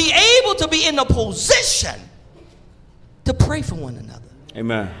to be able to be in a position to pray for one another.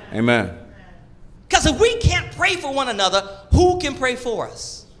 Amen. Amen. Because if we can't pray for one another, who can pray for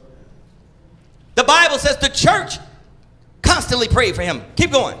us? The Bible says the church constantly prayed for him.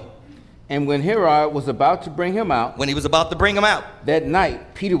 Keep going. And when Herod was about to bring him out, When he was about to bring him out, that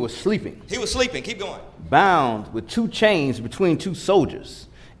night Peter was sleeping, he was sleeping. Keep going. bound with 2 chains between 2 soldiers,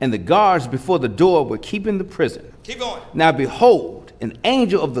 and the guards before the door were keeping the prison. Keep going. Now behold, an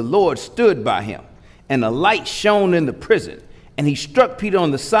angel of the Lord stood by him, and a light shone in the prison. And he struck Peter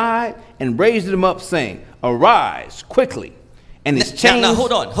on the side and raised him up, saying, Arise quickly. And his chains... Now,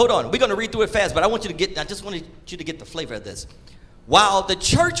 hold on. We're going to read through it fast, but I just wanted you to get the flavor of this. While the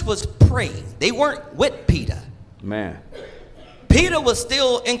church was praying, they weren't with Peter. Man. Peter was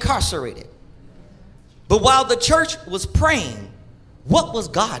still incarcerated. But while the church was praying, what was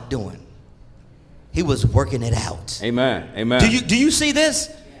God doing? He was working it out. Amen. Amen. Do you see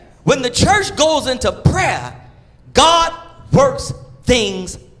this? When the church goes into prayer, God works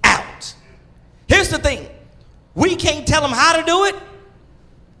things out. Here's the thing. We can't tell him how to do it.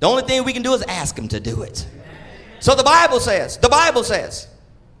 The only thing we can do is ask him to do it. So the Bible says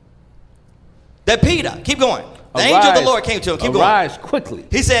that Peter, keep going. The angel of the Lord came to him. Keep going. Arise quickly.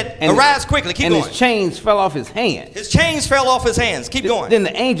 He said, arise quickly. Keep going. And his chains fell off his hands. His chains fell off his hands. Keep going. Then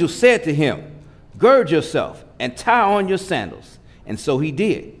the angel said to him, Gird yourself and tie on your sandals. And so he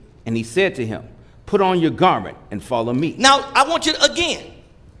did. And he said to him, Put on your garment and follow me. Now, I want you again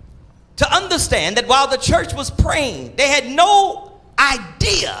to understand that while the church was praying, they had no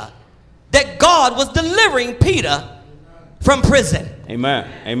idea that God was delivering Peter from prison.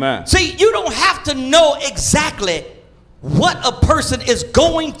 Amen. Amen. See, you don't have to know exactly what a person is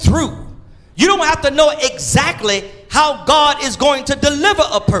going through. You don't have to know exactly how God is going to deliver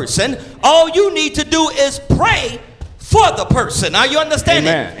a person. All you need to do is pray for the person. Now you understand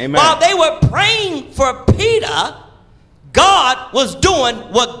Amen. it? Amen. While they were praying for Peter, God was doing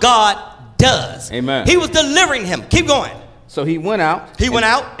what God does. Amen. He was delivering him. Keep going. So he went out. He went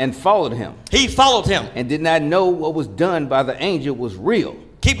out and followed him, He followed him. and did not know what was done by the angel was real,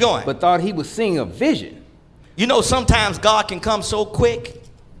 Keep going. but thought he was seeing a vision. You know, sometimes God can come so quick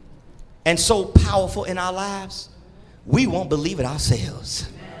and so powerful in our lives, we won't believe it ourselves.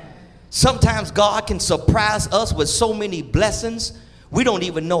 Sometimes God can surprise us with so many blessings, we don't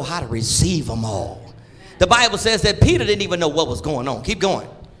even know how to receive them all. The Bible says that Peter didn't even know what was going on. Keep going.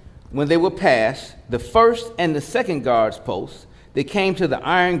 When they were past the first and the second guard's posts, they came to the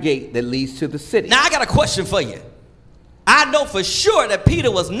iron gate that leads to the city. Now I got a question for you. I know for sure that Peter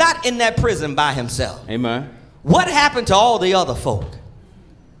was not in that prison by himself. Amen. What happened to all the other folk?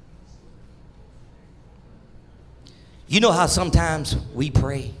 You know how sometimes we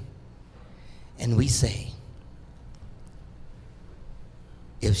pray and we say,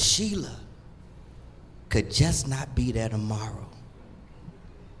 if Sheila could just not be there tomorrow,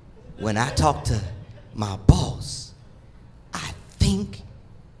 when I talk to my boss, I think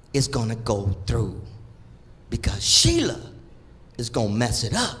it's gonna go through, because Sheila is gonna mess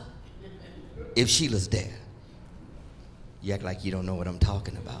it up if Sheila's there. You act like you don't know what I'm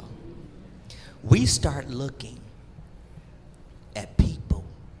talking about. We start looking at people.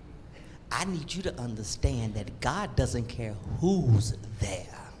 I need you to understand that God doesn't care who's there.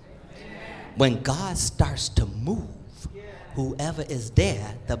 When God starts to move, whoever is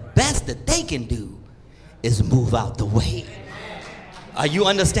there, the best that they can do is move out the way. Are you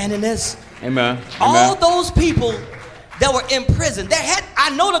understanding this? Amen. All those people that were in prison,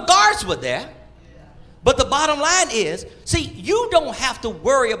 I know the guards were there, but the bottom line is, see, you don't have to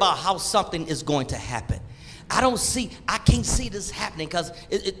worry about how something is going to happen. I can't see this happening because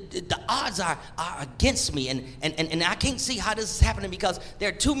the odds are against me, and I can't see how this is happening because there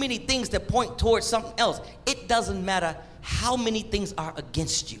are too many things that point towards something else. It doesn't matter how many things are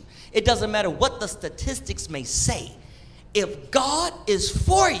against you. It doesn't matter what the statistics may say. If God is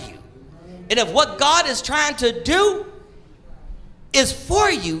for you, and if what God is trying to do is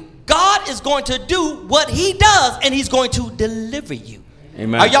for you, God is going to do what he does, and he's going to deliver you.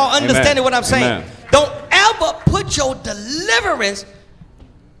 Amen. Are y'all understanding what I'm saying? Amen. Don't ever put your deliverance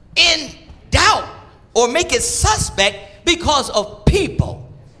in doubt or make it suspect because of people.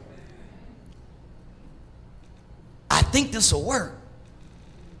 I think this will work,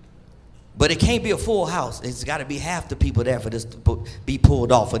 but it can't be a full house. It's got to be half the people there for this to be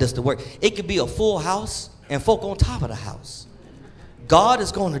pulled off, for this to work. It could be a full house and folk on top of the house. God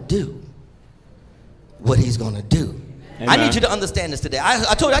is going to do what he's going to do. Amen. I need you to understand this today.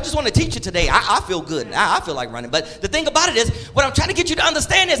 I told you, I just want to teach you today. I feel good. I feel like running. But the thing about it is, what I'm trying to get you to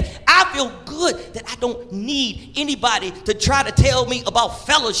understand is, I feel good that I don't need anybody to try to tell me about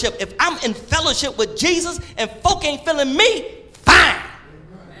fellowship. If I'm in fellowship with Jesus and folk ain't feeling me, fine.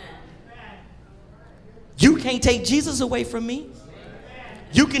 You can't take Jesus away from me.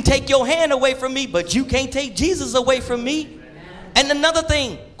 You can take your hand away from me, but you can't take Jesus away from me. And another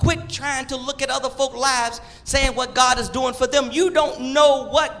thing, quit trying to look at other folks' lives saying what God is doing for them. You don't know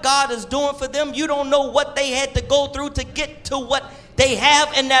what God is doing for them. You don't know what they had to go through to get to what they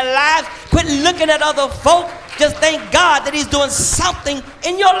have in their lives. Quit looking at other folk. Just thank God that he's doing something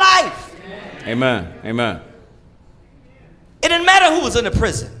in your life. Amen. Amen. It didn't matter who was in the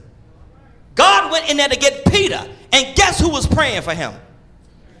prison. God went in there to get Peter. And guess who was praying for him?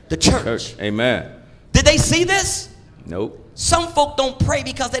 The church. Amen. Did they see this? Nope. Some folk don't pray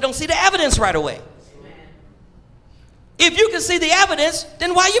because they don't see the evidence right away. If you can see the evidence,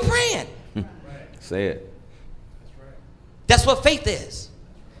 then why are you praying? Say it. That's what faith is.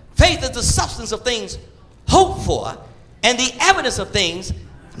 Faith is the substance of things hoped for and the evidence of things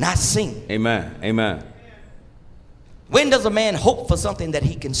not seen. Amen. Amen. When does a man hope for something that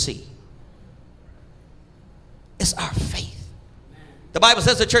he can see? It's our faith. The Bible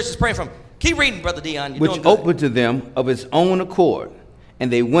says the church is praying from. Keep reading, Brother Dion. Which opened to them of its own accord.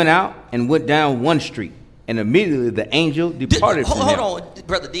 And they went out and went down one street. And immediately the angel departed from him. Hold on,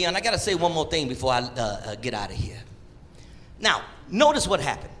 Brother Dion. I got to say one more thing before I get out of here. Now, notice what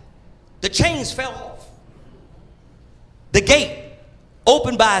happened. The chains fell off. The gate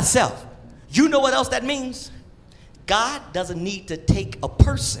opened by itself. You know what else that means? God doesn't need to take a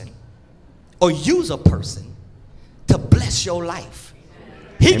person or use a person to bless your life.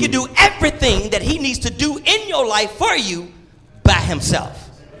 He can do everything that he needs to do in your life for you by himself.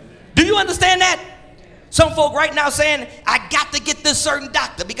 Do you understand that? Some folk right now saying, I got to get this certain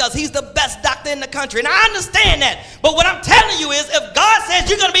doctor because he's the best doctor in the country. And I understand that. But what I'm telling you is, if God says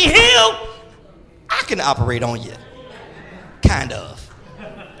you're going to be healed, I can operate on you. Kind of.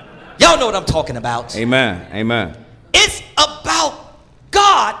 Y'all know what I'm talking about. Amen. Amen. It's about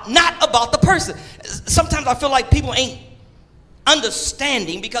God, not about the person. Sometimes I feel like people ain't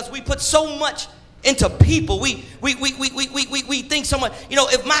understanding because we put so much into people. We think so much. You know,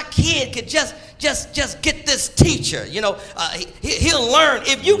 if my kid could just get this teacher, you know, he'll learn.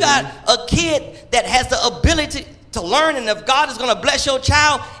 If you got a kid that has the ability to learn, and if God is going to bless your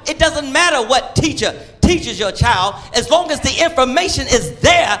child, it doesn't matter what teacher teaches your child. As long as the information is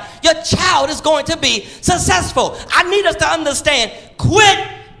there, your child is going to be successful. I need us to understand, quit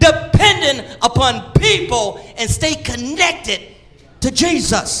depending upon people and stay connected to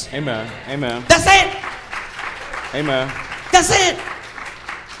Jesus. Amen. Amen. That's it. Amen. That's it.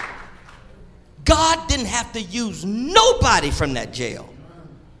 God didn't have to use nobody from that jail.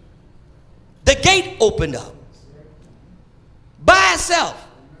 The gate opened up by itself.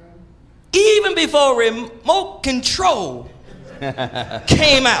 Even before remote control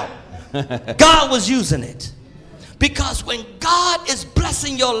came out, God was using it. Because when God is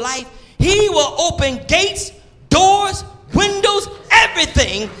blessing your life, he will open gates, doors, windows,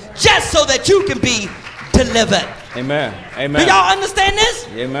 everything, just so that you can be delivered. Amen. Amen. Do y'all understand this?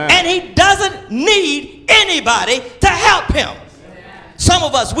 Amen. And he doesn't need anybody to help him. Some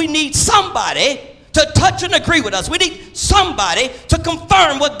of us, we need somebody to touch and agree with us. We need somebody to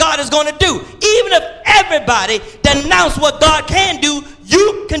confirm what God is going to do. Even if everybody denounce what God can do,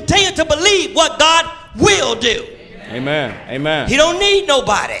 you continue to believe what God will do. Amen. Amen. He don't need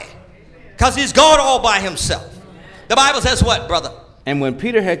nobody because he's God all by himself. The Bible says what, brother? And when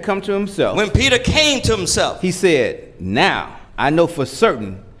Peter had come to himself, When Peter came to himself, he said, now I know for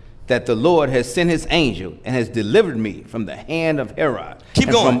certain that the Lord has sent his angel and has delivered me from the hand of Herod. Keep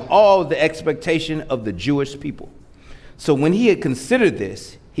and going. from all the expectation of the Jewish people. So when he had considered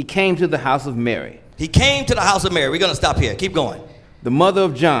this, he came to the house of Mary, he came to the house of Mary. We're going to stop here. Keep going. the mother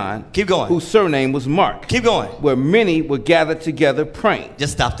of John, Keep going. whose surname was Mark, Keep going. where many were gathered together praying.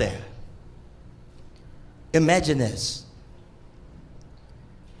 Just stop there. Imagine this.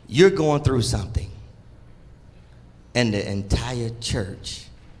 You're going through something, and the entire church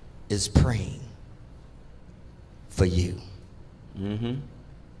is praying for you. Mm-hmm.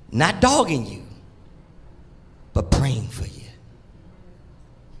 Not dogging you, but praying for you.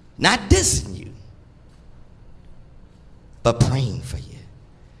 Not dissing you, but praying for you.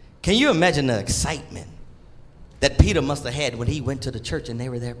 Can you imagine the excitement that Peter must have had when he went to the church and they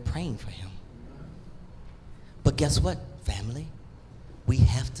were there praying for him? But guess what, family? We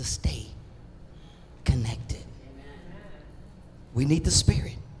have to stay connected. We need the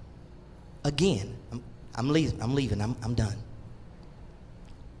Spirit. Again, I'm leaving. I'm done.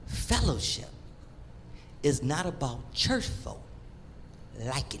 Fellowship is not about church folk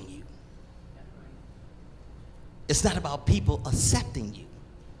liking you. It's not about people accepting you.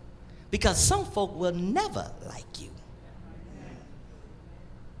 Because some folk will never like you.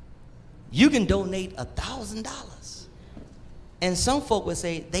 You can donate $1,000. And some folk will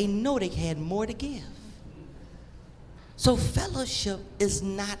say they know they had more to give. So fellowship is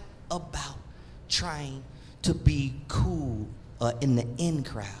not about trying to be cool in the in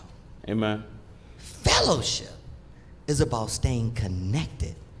crowd. Amen. Fellowship is about staying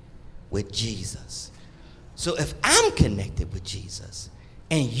connected with Jesus. So if I'm connected with Jesus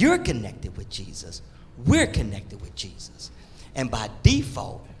and you're connected with Jesus, we're connected with Jesus. And by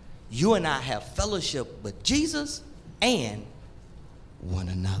default, you and I have fellowship with Jesus and one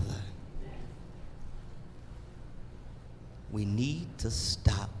another. We need to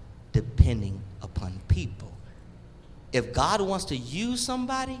stop depending upon people. If God wants to use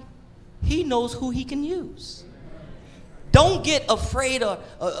somebody, he knows who he can use. Don't get afraid or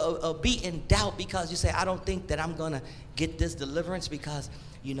be in doubt because you say, I don't think that I'm going to get this deliverance because,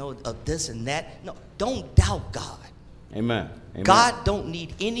 you know, of this and that. No, don't doubt God. Amen. Amen. God don't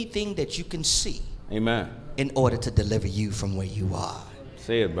need anything that you can see Amen. in order to deliver you from where you are.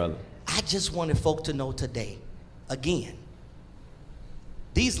 Say it, brother. I just wanted folk to know today, again,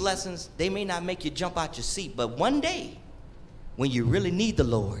 these lessons, they may not make you jump out your seat, but one day, when you really need the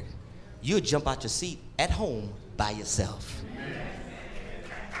Lord, you'll jump out your seat at home by yourself.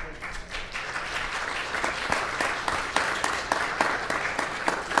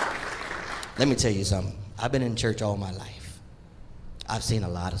 Let me tell you something. I've been in church all my life. I've seen a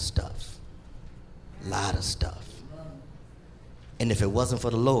lot of stuff. A lot of stuff. And if it wasn't for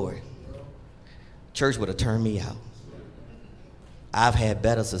the Lord, church would have turned me out. I've had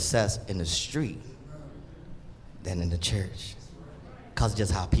better success in the street than in the church. Because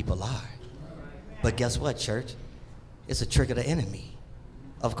just how people are. But guess what, church? It's a trick of the enemy.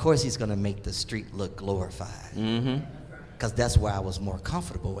 Of course he's going to make the street look glorified. Because that's where I was more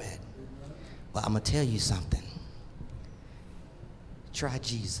comfortable at. But I'm going to tell you something. Try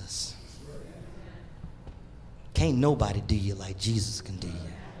Jesus. Can't nobody do you like Jesus can do you.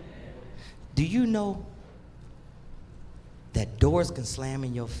 Do you know that doors can slam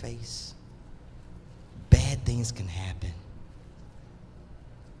in your face? Bad things can happen.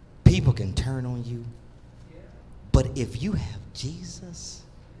 People can turn on you. But if you have Jesus,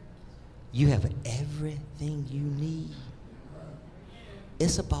 you have everything you need.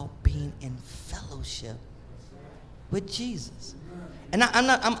 It's about being in fellowship with Jesus. And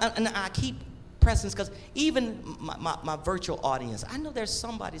I keep pressing because even my virtual audience, I know there's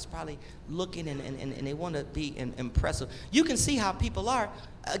somebody's probably looking and they want to be impressive. You can see how people are.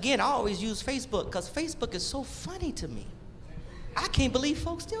 Again, I always use Facebook because Facebook is so funny to me. I can't believe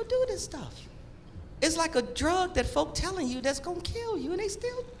folks still do this stuff. It's like a drug that folk telling you that's going to kill you and they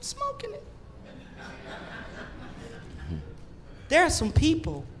still smoking it. There are some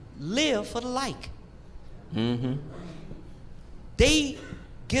people live for the like. They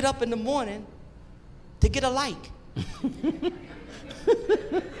get up in the morning to get a like.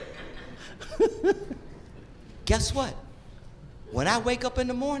 Guess what? When I wake up in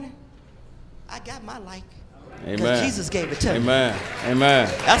the morning, I got my like. Because Jesus gave it to me. Amen.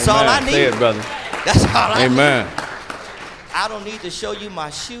 Amen. That's all I need. Say it, brother. That's all I need. Amen. I don't need to show you my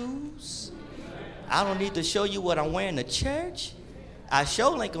shoes. I don't need to show you what I'm wearing to church. I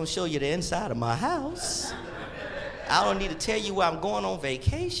sure ain't gonna show you the inside of my house. I don't need to tell you where I'm going on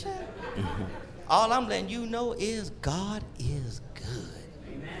vacation. All I'm letting you know is God is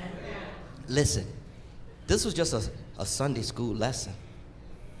good. Listen, this was just a Sunday school lesson.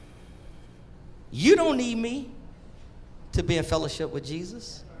 You don't need me to be in fellowship with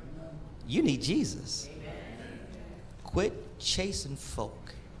Jesus. You need Jesus. Quit chasing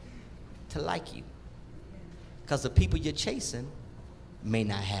folk to like you. Because the people you're chasing may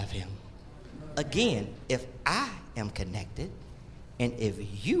not have him. Again, if I am connected, and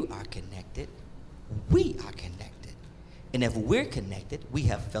if you are connected, we are connected. And if we're connected, we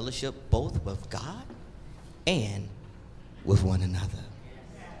have fellowship both with God and with one another.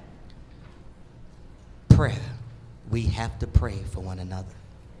 Prayer. We have to pray for one another.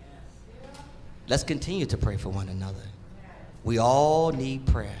 Let's continue to pray for one another. We all need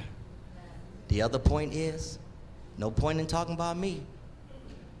prayer. The other point is, no point in talking about me,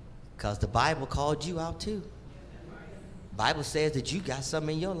 because the Bible called you out too. Bible says that you got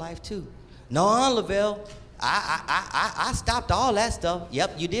something in your life too. No, Lavelle, I stopped all that stuff.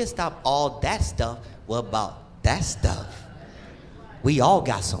 Yep, you did stop all that stuff. What about that stuff? We all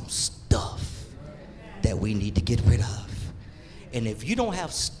got some stuff that we need to get rid of. And if you don't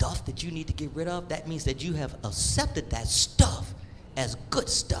have stuff that you need to get rid of, that means that you have accepted that stuff as good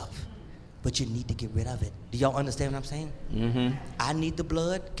stuff, but you need to get rid of it. Do y'all understand what I'm saying? I need the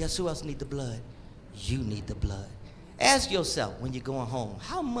blood. Guess who else need the blood? You need the blood. Ask yourself when you're going home,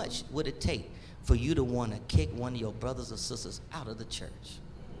 how much would it take for you to want to kick one of your brothers or sisters out of the church?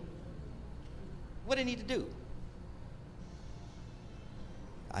 What do they need to do?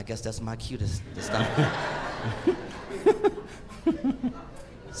 I guess that's my cue to stop.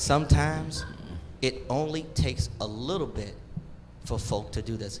 Sometimes it only takes a little bit for folk to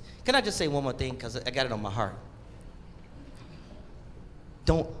do this. Can I just say one more thing, because I got it on my heart?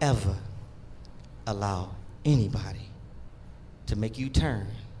 Don't ever allow anybody to make you turn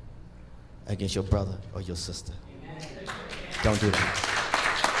against your brother or your sister. Don't do that.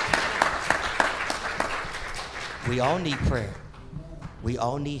 We all need prayer. We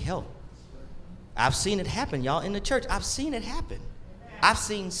all need help. I've seen it happen, y'all, in the church. I've seen it happen. I've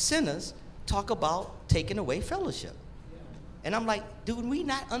seen sinners talk about taking away fellowship. And I'm like, do we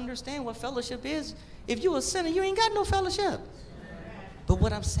not understand what fellowship is? If you're a sinner, you ain't got no fellowship. But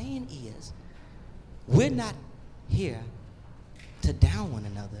what I'm saying is, we're not here to down one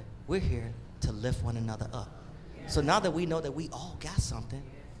another. We're here to lift one another up. So now that we know that we all got something,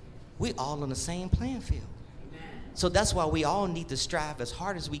 we all on the same playing field. So that's why we all need to strive as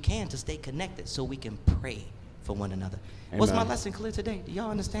hard as we can to stay connected so we can pray for one another. Amen. Was my lesson clear today? Do y'all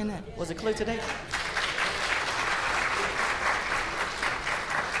understand that? Was it clear today?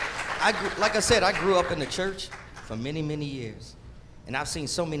 Like I said, I grew up in the church for many, many years. And I've seen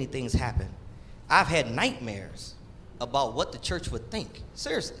so many things happen. I've had nightmares about what the church would think.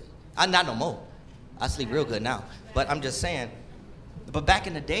 Seriously. Not no more. I sleep real good now. But I'm just saying, but back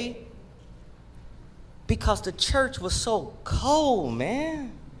in the day, because the church was so cold,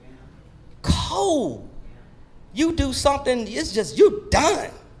 man. Cold. You do something, it's just, you're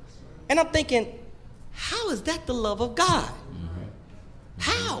done. And I'm thinking, how is that the love of God?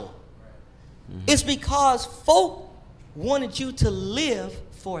 How? It's because folk wanted you to live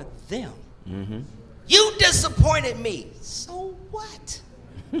for them. You disappointed me. So what?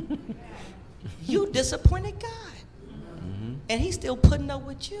 You disappointed God. And he's still putting up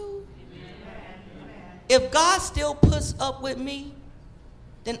with you. If God still puts up with me,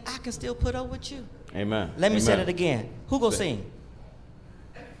 then I can still put up with you. Amen. Let me say it again. Who gonna sing?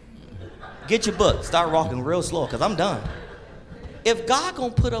 Get your book. Start rocking real slow, because I'm done. If God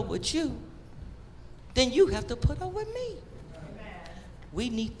gonna put up with you, then you have to put up with me. We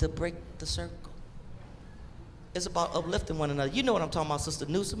need to break the circle. It's about uplifting one another. You know what I'm talking about, Sister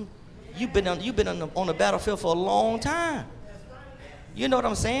Newsom. You've been on the battlefield for a long time. You know what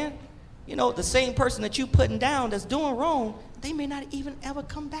I'm saying? You know, the same person that you putting down that's doing wrong, they may not even ever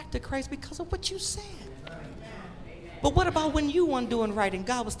come back to Christ because of what you said. But what about when you weren't doing right and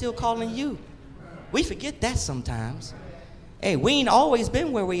God was still calling you? We forget that sometimes. Hey, we ain't always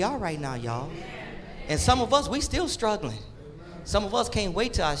been where we are right now, y'all. And some of us, we still struggling. Some of us can't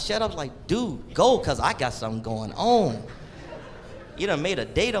wait till I shut up like, dude, go, because I got something going on. You done made a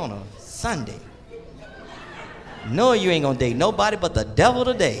date on a Sunday. No, you ain't gonna date nobody but the devil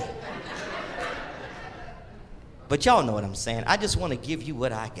today. But y'all know what I'm saying. I just want to give you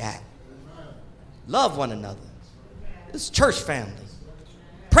what I got. Love one another. It's church family.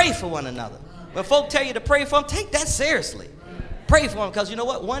 Pray for one another. When folk tell you to pray for them, take that seriously. Pray for them, because you know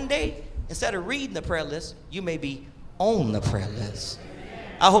what? One day, instead of reading the prayer list, you may be on the prayer list.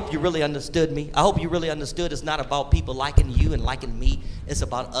 I hope you really understood me. I hope you really understood it's not about people liking you and liking me. It's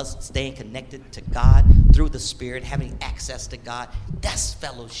about us staying connected to God through the Spirit, having access to God. That's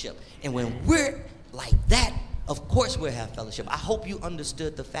fellowship. And when we're like that, of course we'll have fellowship. I hope you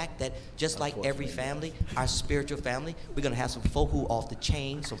understood the fact that just like every family, our spiritual family, we're going to have some folk who are off the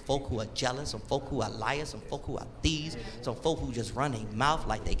chain, some folk who are jealous, some folk who are liars, some folk who are thieves, some folk who just run their mouth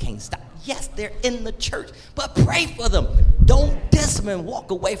like they can't stop. Yes, they're in the church, but pray for them. Don't diss them and walk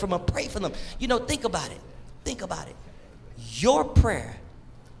away from them. Pray for them. You know, think about it. Think about it. Your prayer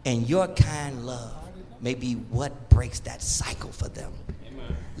and your kind love may be what breaks that cycle for them.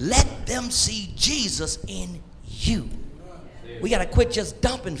 Amen. Let them see Jesus in you. We got to quit just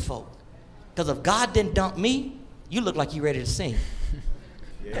dumping folk. Because if God didn't dump me, you look like you ready to sing.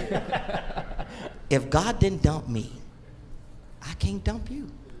 If God didn't dump me, I can't dump you.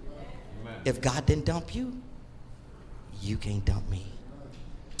 Amen. If God didn't dump you, you can't dump me.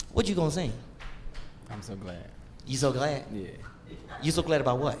 What you gonna sing? I'm so glad. You so glad? Yeah. You so glad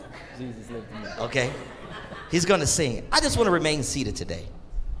about what? Jesus lifted me. Okay. He's gonna sing. I just want to remain seated today.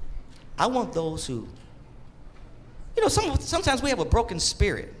 I want those who, you know, sometimes we have a broken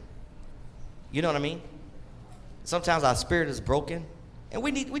spirit. You know what I mean? Sometimes our spirit is broken, and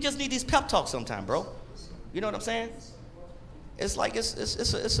we just need these pep talks sometime, bro. You know what I'm saying? It's like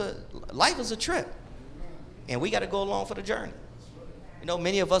life is a trip, and we got to go along for the journey. You know,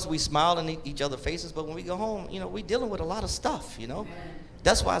 many of us, we smile in each other's faces, but when we go home, you know, we dealing with a lot of stuff, you know.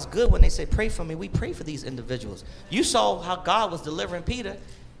 That's why it's good when they say, pray for me. We pray for these individuals. You saw how God was delivering Peter.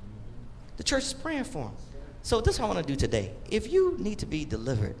 The church is praying for him. So this is what I want to do today. If you need to be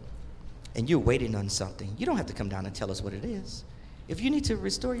delivered and you're waiting on something, you don't have to come down and tell us what it is. If you need to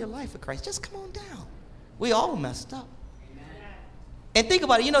restore your life with Christ, just come on down. We all messed up. And think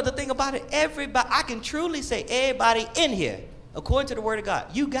about it. You know, the thing about it, everybody, I can truly say everybody in here, according to the word of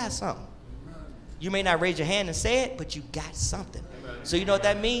God, you got something. You may not raise your hand and say it, but you got something. So you know what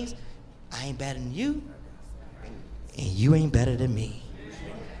that means? I ain't better than you, and you ain't better than me.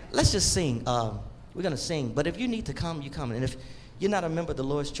 Let's just sing. We're going to sing. But if you need to come, you come. And if you're not a member of the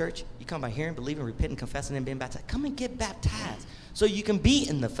Lord's church, you come by hearing, believing, repenting, confessing, and being baptized. Come and get baptized so you can be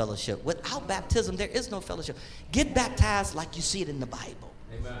in the fellowship. Without baptism, there is no fellowship. Get baptized like you see it in the Bible.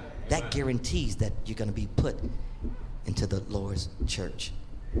 Amen. That guarantees that you're going to be put into the Lord's church.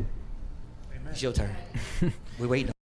 Amen. It's your turn. We're waiting.